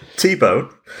 T-Bow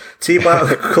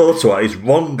Courtois is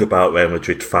wrong about Real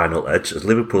Madrid final edge as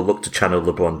Liverpool look to channel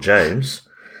LeBron James.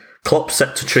 Klopp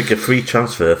set to trigger free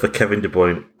transfer for Kevin De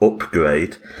Bruyne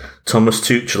upgrade. Thomas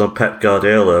Tuchel and Pep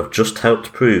Guardiola have just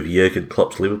helped prove Jurgen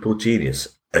Klopp's Liverpool genius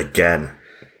again.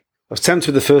 I was tempted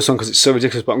with the first one because it's so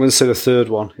ridiculous, but I'm going to say the third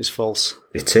one is false.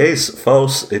 It is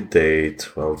false indeed.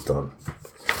 Well done.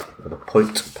 And a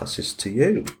point passes to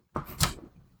you. Oh,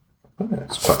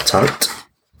 it's quite tight.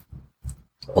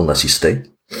 Unless you stay.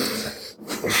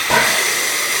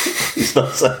 It's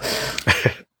not so.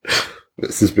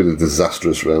 This has been a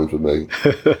disastrous round for me.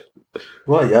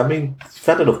 Well, yeah, I mean, you've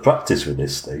had enough practice with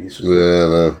this, Steve. Yeah,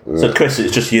 no. Yeah. So, Chris,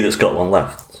 it's just you that's got one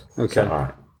left. Okay. All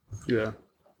right. Yeah.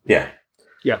 Yeah.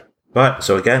 Yeah. Right,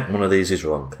 so again, one of these is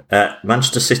wrong.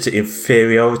 Manchester City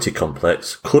inferiority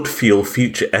complex could fuel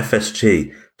future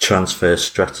FSG transfer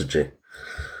strategy.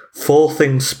 4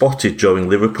 things spotted during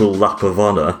Liverpool lap of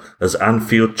honour as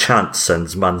Anfield chant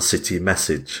sends Man City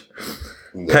message.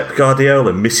 Pep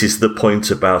Guardiola misses the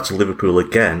point about Liverpool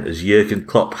again as Jurgen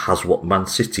Klopp has what Man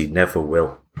City never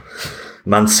will.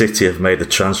 Man City have made a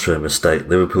transfer mistake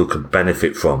Liverpool could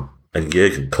benefit from, and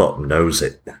Jurgen Klopp knows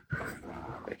it.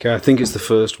 Okay, I think it's the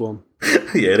first one.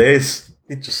 Yeah, it is.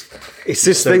 It's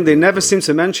this thing, they never seem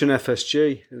to mention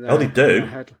FSG. Oh, they do?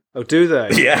 Oh, do they?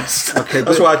 Yes. Okay,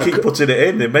 That's why I keep putting it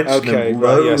in. They mention Okay, them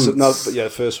right, loads. the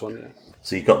first one, yeah.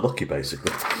 So you got lucky,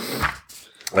 basically.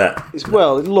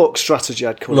 Luck strategy,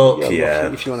 I'd call Look, it. yeah.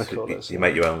 Luck, if you want to call it. You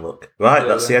make your own luck. Right,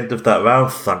 that's the end of that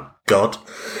round, thank God.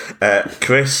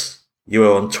 Chris, you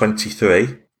are on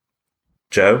 23.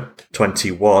 Joe,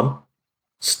 21.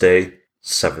 Steve,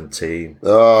 17.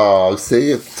 Oh,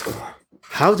 see it.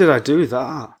 How did I do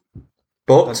that?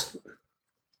 But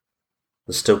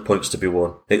there's still points to be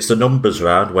won. It's the numbers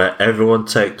round where everyone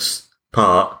takes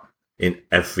part in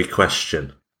every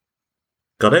question.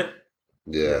 Got it?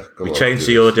 Yeah. We change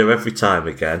the order every time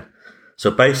again.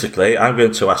 So basically, I'm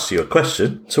going to ask you a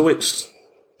question to which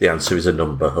the answer is a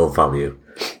number or value.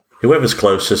 Whoever's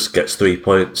closest gets 3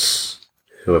 points.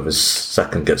 Whoever's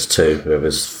second gets 2.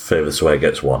 Whoever's furthest away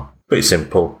gets 1. Pretty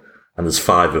simple. And there's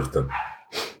 5 of them.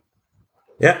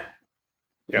 Yeah?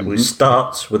 Yeah. We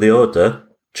start with the order.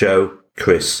 Joe,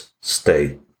 Chris,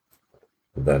 Steve.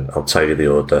 And then I'll tell you the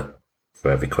order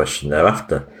for every question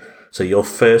thereafter. So your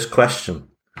first question.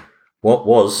 What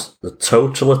was the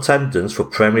total attendance for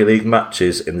Premier League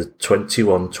matches in the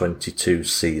 21-22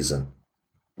 season?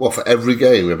 What, for every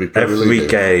game? Every Premier League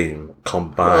game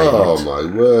combined. Oh, my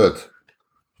word.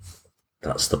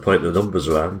 That's the point of the numbers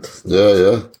round.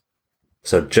 Yeah.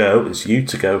 So, Joe, it's you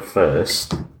to go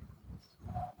first.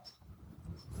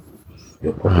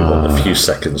 You'll probably want a few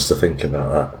seconds to think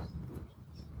about that.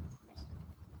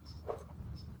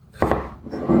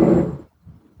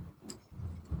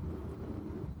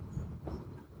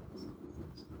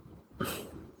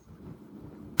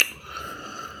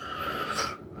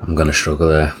 I'm going to struggle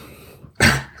there.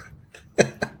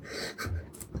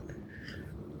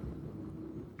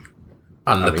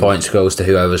 And the points goes to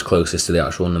whoever's closest to the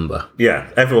actual number.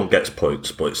 Yeah, everyone gets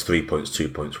points, but it's 3 points, 2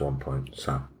 points, 1 point.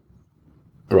 So.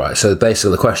 Right, so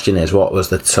basically the question is, what was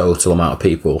the total amount of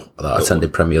people that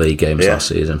attended Premier League games last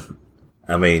season?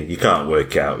 I mean, you can't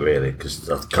work it out really, because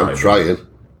I I'm can't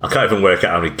even work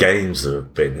out how many games there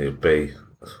have been. It would be,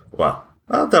 well,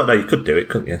 I don't know, you could do it,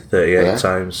 couldn't you? 38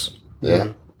 times.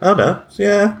 Yeah. Oh no,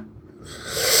 yeah.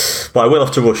 But I will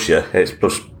have to rush you. It's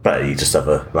just better you just have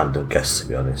a random guess, to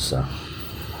be honest. So.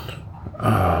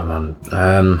 Oh, man.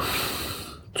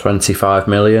 25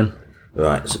 million.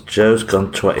 Right, so Joe's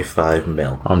gone 25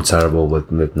 mil. I'm terrible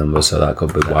with numbers, so that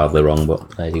could be wildly wrong, but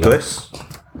there you go. Chris?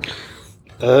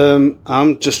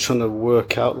 I'm just trying to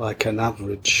work out like an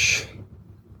average.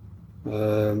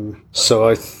 So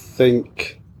I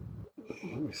think...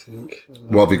 Let me think.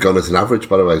 What have you gone as an average,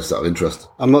 by the way? Is that of interest?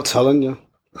 I'm not telling you.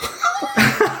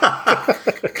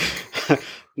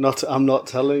 I'm not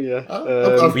telling you.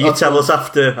 Will you tell us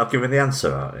after I've given the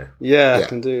answer, aren't you? Yeah, I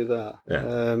can do that.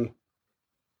 Yeah.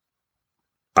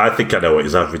 I think I know what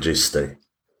his average is, Steve.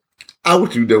 How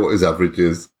would you know what his average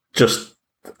is?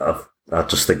 I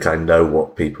just think I know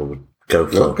what people would go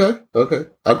for. Okay.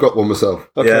 I've got one myself.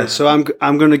 Okay, Yeah. so I'm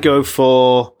going to go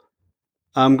for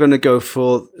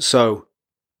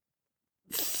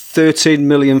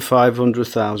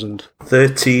 13,500,000.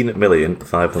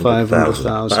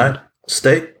 13,500,000. Right.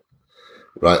 Steve?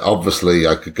 Right, obviously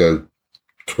I could go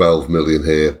 12 million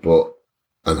here,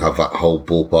 and have that whole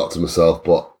ballpark to myself,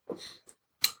 but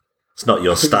It's not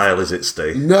your style, is it,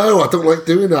 Steve? no, I don't like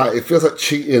doing that. It feels like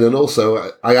cheating, and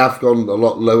also I have gone a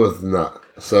lot lower than that.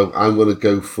 So I'm going to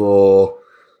go for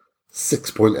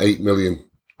 6.8 million.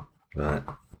 Right.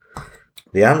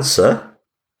 The answer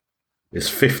is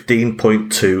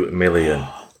 15.2 million.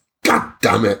 God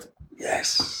damn it.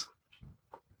 Yes.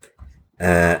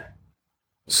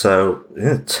 So,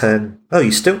 10. Oh,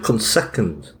 you still come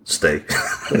second, Steve.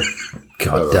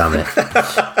 God damn it.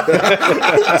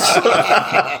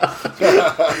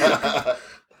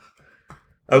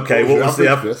 Okay, what was the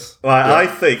average? Chris? Right, I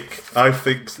think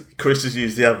Chris has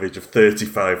used the average of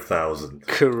 35,000.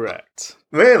 Correct.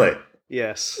 Really?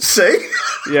 Yes. See?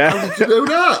 Yeah. Did you know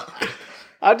that?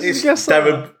 I didn't guess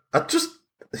that. Darren,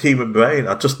 human brain.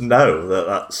 I just know that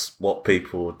that's what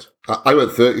people would. I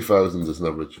went 30,000 as an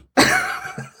average.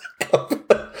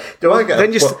 Do I get?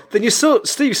 Then you still,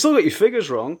 Steve, you still got your figures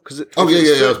wrong because. Oh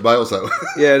yeah, it's miles out.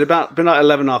 Yeah, it'd been like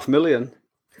 11.5 million.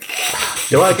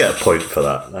 Do I get a point for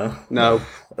that? No. No,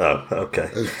 Oh, okay.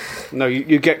 no,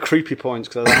 you get creepy points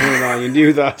because you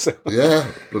knew that. Yeah,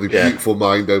 bloody beautiful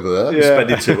mind over there. Yeah.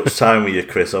 Spending too much time with you,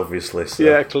 Chris. Obviously. So.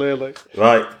 Yeah, clearly.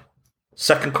 Right.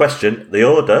 Second question. The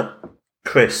order: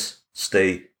 Chris,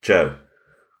 Steve, Joe.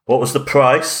 What was the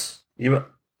price? You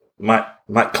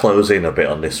might close in a bit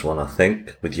on this one, I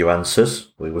think, with your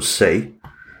answers. We will see.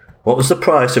 What was the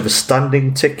price of a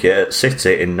standing ticket at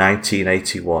City in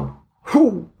 1981?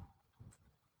 Whew.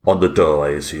 On the door,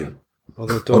 I assume. On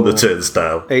the door. On the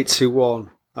turnstile. 821.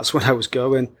 That's when I was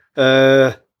going.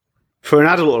 For an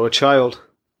adult or a child?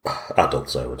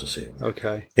 Adults, I would assume.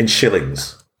 Okay. In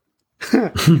shillings.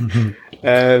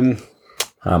 Um,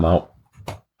 I'm out.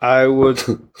 I would.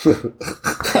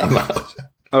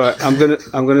 All right. I'm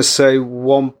gonna say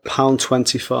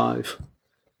 £1.25.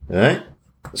 Right.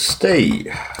 Steve.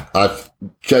 I've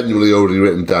genuinely already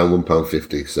written down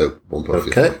 £1.50, so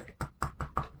 £1.50. Okay.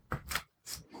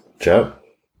 Joe.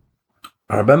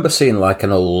 I remember seeing like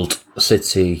an old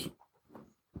City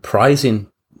pricing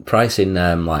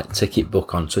like ticket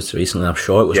book on Twitter recently. I'm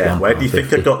sure it was Yeah, where do you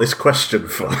think I £1.50. got this question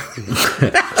from?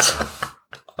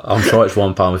 I'm sure it's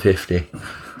 £1.50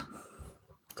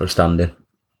 for a standing.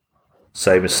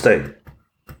 Same as Steve.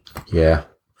 Yeah,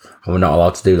 and we're not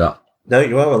allowed to do that. No,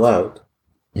 you are allowed.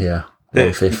 Yeah,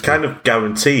 You're £1.50. kind of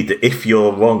guaranteed that if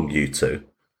you're wrong, you two,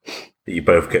 that you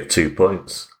both get 2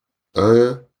 points. Oh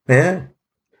yeah. Yeah.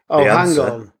 Oh, The hang answer.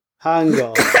 on. Hang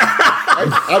on.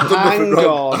 I've done Hang nothing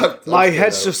wrong. on. My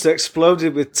head's just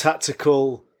exploded with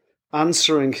tactical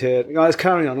answering here. Guys,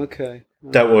 carry on. Okay.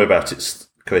 Don't worry about it,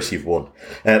 Chris. You've won.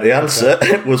 The answer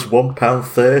was £1.30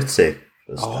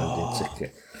 for a standing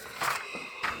ticket.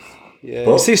 Yeah.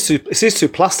 But- It's these two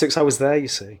plastics. I was there, you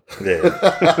see.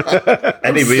 Yeah.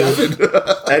 any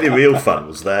real fan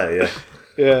was there, yeah.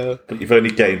 Yeah. But you've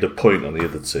only gained a point on the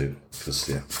other two. 'Cause,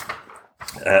 yeah.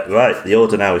 Right, the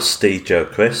order now is Steve, Joe,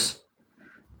 Chris.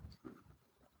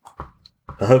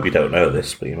 I hope you don't know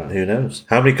this, but who knows?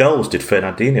 How many goals did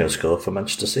Fernandinho score for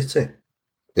Manchester City?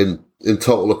 In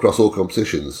total across all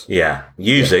competitions. Yeah,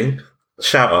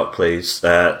 shout out please.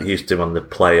 Used him on the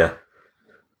player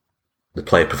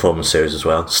performance series as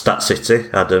well. Stat City,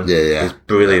 Adam. Yeah. He's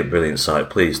brilliant site.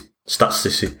 Please,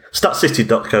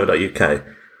 statscity.co.uk.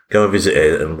 Go and visit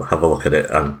it and have a look at it,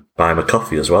 and buy him a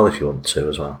coffee as well if you want to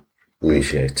as well.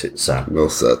 Appreciate it, Sam. Well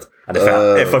said. And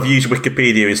if I've used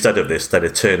Wikipedia instead of this, then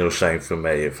eternal shame from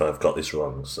me if I've got this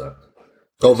wrong. So,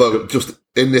 Although, just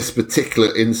in this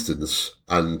particular instance,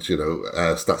 and,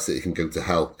 Stat City can go to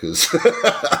hell, because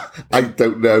I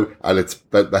don't know, and it's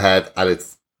bent my head, and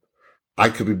I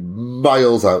could be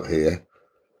miles out here.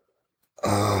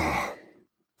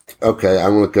 Okay,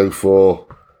 I'm going to go for,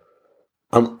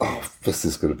 this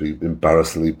is going to be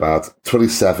embarrassingly bad.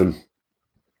 27.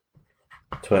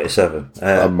 27.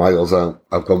 I'm miles out.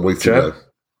 I've gone way too Joe?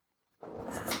 low.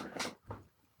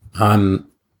 I'm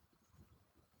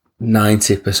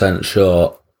 90%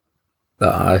 sure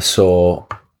that I saw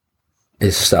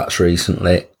his stats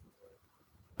recently,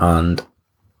 and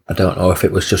I don't know if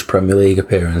it was just Premier League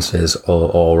appearances or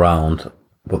all round,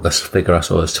 but this figure I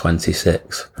saw is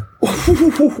 26.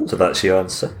 So that's your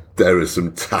answer. There is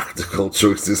some tactical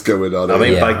choices going on. I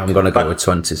mean, here. Yeah, I'm going to go with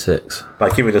 26. By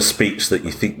giving a speech that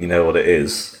you think you know what it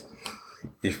is,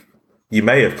 you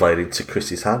may have played into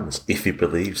Chris's hands if he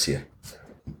believes you.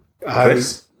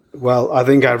 Chris? I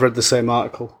think I've read the same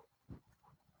article.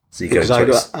 So you go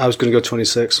Because I was going to go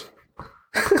 26.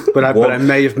 But I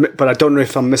don't know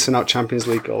if I'm missing out Champions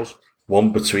League goals.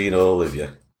 one between all of you.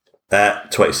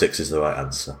 26 is the right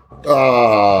answer.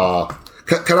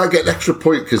 Can I get an extra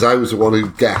point because I was the one who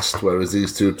guessed, whereas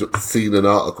these two had seen an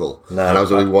article and I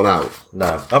was only one out?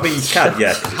 No. I mean, you can,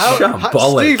 yeah.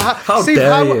 Shambolic. Steve,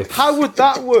 dare you? how would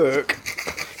that work?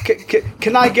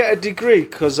 Can I get a degree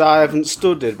because I haven't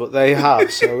studied, but they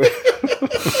have? So,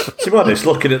 To be honest,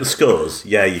 looking at the scores,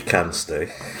 yeah, you can,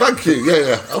 Steve. Thank you.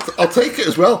 Yeah. I'll take it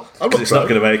as well. It's not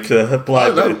going to make a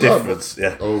blind bit of difference.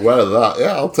 Yeah. I'm aware of that.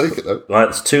 Yeah, I'll take it though. Right,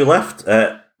 there's two left.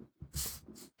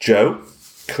 Joe,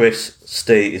 Chris,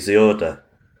 Steve is the order.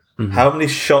 Mm-hmm. How many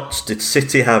shots did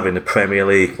City have in the Premier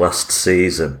League last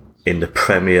season? In the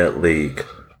Premier League.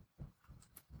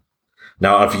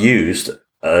 Now, I've used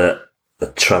a a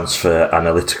transfer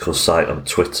analytical site on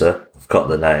Twitter. I've got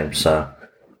the name, so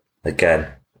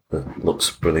again, it looks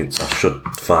brilliant. I should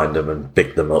find them and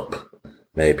big them up.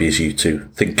 Maybe as you two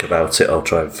think about it, I'll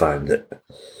try and find it.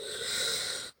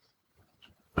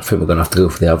 I think we're going to have to go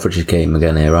for the average game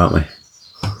again here, aren't we?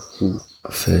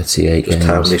 38 Just games.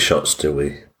 how many shots do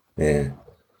we? Yeah.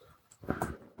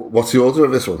 What's the order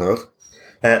of this one, Howard?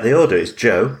 The order is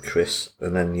Joe, Chris,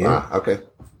 and then you. Okay.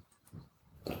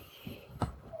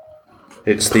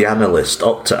 It's the Analyst,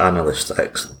 Opta Analyst,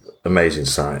 amazing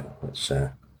site. It's,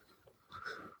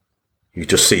 you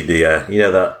just see the,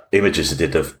 that images they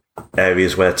did of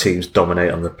areas where teams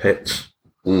dominate on the pitch.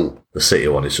 The City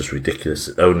one is just ridiculous.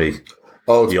 Only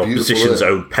It's the opposition's beautiful,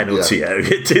 own penalty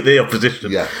area did the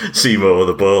opposition see more of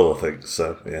the ball, I think.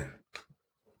 So, yeah.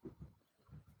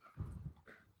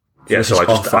 Yeah, so I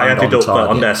added up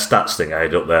on their stats thing. I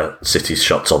added up their City's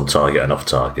shots on target and off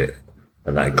target,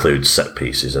 and that includes set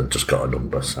pieces, and just got a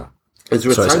number. So Is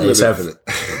there a time limit for it?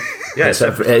 yeah,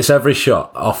 It's every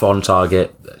shot off on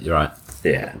target. You're right.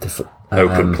 yeah,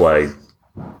 open play,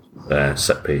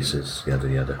 set pieces, yada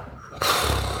yada.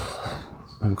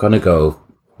 I'm going to go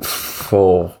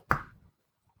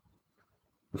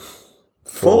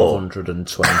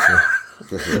 420.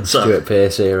 So Stuart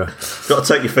Pearce era. got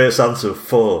to take your first answer of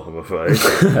 4, I'm afraid.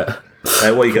 What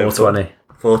are you going for? 420.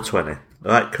 420.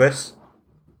 All right, Chris.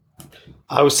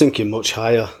 I was thinking much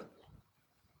higher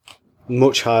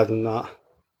than that.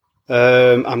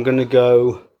 I'm going to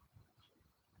go.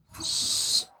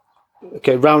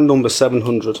 Okay, round number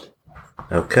 700.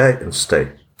 Okay, and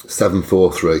stay.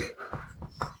 743.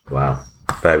 Wow,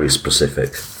 very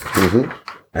specific. So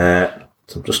I'm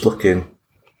just looking.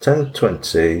 10,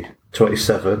 20,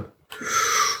 27,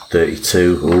 32.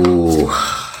 Ooh.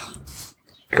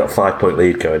 Got a 5-point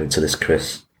lead going into this,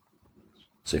 Chris.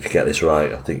 So if you get this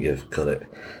right, I think you've got it.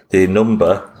 The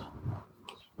number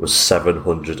was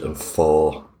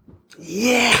 704.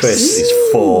 Yes! Chris is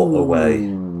 4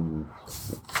 away.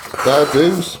 Fair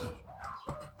dues.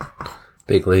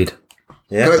 Big lead.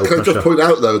 Yeah. Can I just point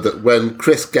out, though, that when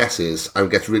Chris guesses and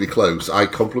gets really close, I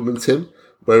compliment him.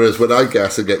 Whereas when I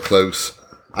guess and get close,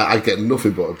 I get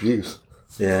nothing but abuse.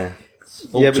 Yeah.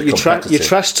 Yeah, but you're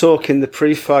trash talking the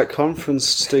pre-fight conference,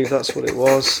 Steve. That's what it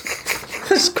was.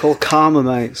 It's called karma,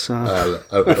 mate. So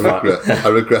I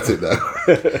regret it now.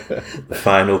 The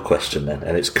final question then,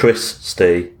 and it's Chris,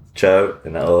 Steve, Joe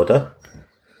in that order.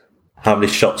 How many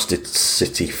shots did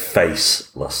City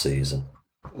face last season?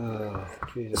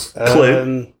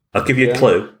 Clue. I'll give you a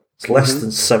clue. It's less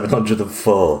than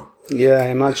 704. Yeah, I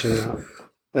imagine that.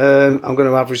 I'm going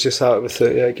to average this out over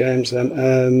 38 games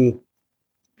then.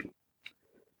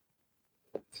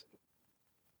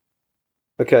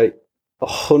 Okay,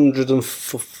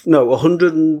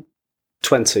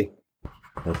 120.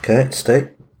 Okay, Steve.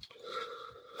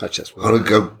 That's I'm going to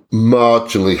go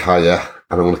marginally higher,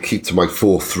 and I'm going to keep to my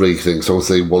 4-3 thing. So I'm going to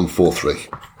say 143.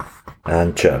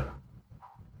 And Joe.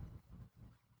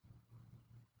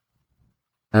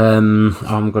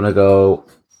 I'm going to go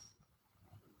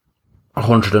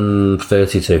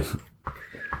 132.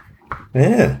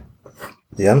 Yeah.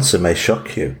 The answer may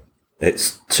shock you.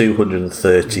 It's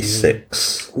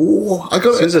 236. Ooh, I got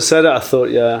As soon it. as I said it, I thought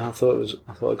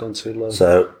I'd gone too low.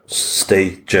 So,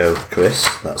 Steve, Joe, Chris,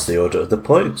 that's the order of the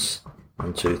points.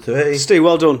 1, 2, 3. Steve,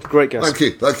 well done. Great guess. Thank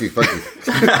you.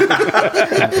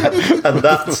 And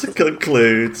that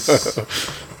concludes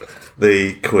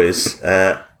the quiz.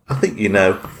 I think you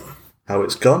know how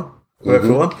it's gone for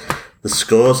everyone. The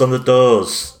scores on the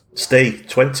doors. Steve,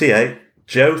 28.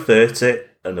 Joe, 30.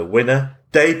 And the winner,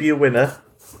 debut winner,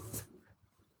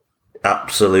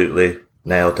 absolutely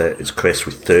nailed it. It's Chris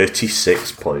with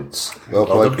 36 points. Well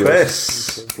Well played, done,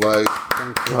 Chris. Well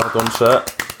Well done, sir.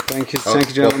 Thank you, played,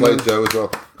 gentlemen. Joe, as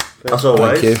well. As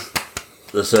always, Thank you.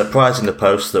 there's a prize in the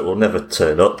post that will never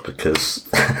turn up because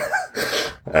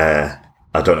I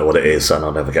don't know what it is and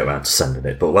I'll never get around to sending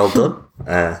it. But well done.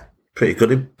 Pretty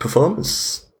good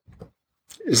performance.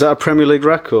 Is that a Premier League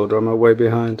record or am I way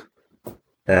behind?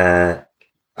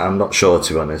 I'm not sure,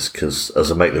 to be honest, because as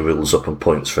I make the rules up and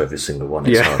points for every single one,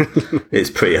 it's, Yeah.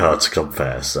 it's pretty hard to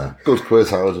compare. So Good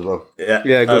quiz, Howard, as well.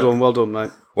 Yeah, good one. Well done,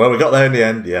 mate. Well, we got there in the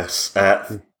end, yes.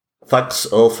 Thanks,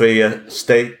 all three of you.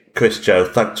 Steve, Chris, Joe,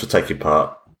 thanks for taking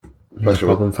part. No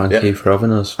problem. Thank you for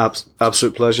having us.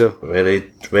 Absolute pleasure.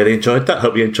 Really, really enjoyed that.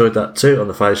 Hope you enjoyed that too on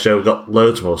the Fire Show. We've got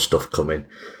loads more stuff coming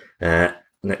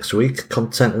next week,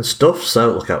 content and stuff,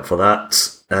 so look out for that.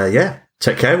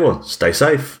 Take care, everyone. Stay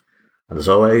safe. And as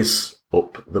always,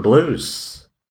 up the Blues.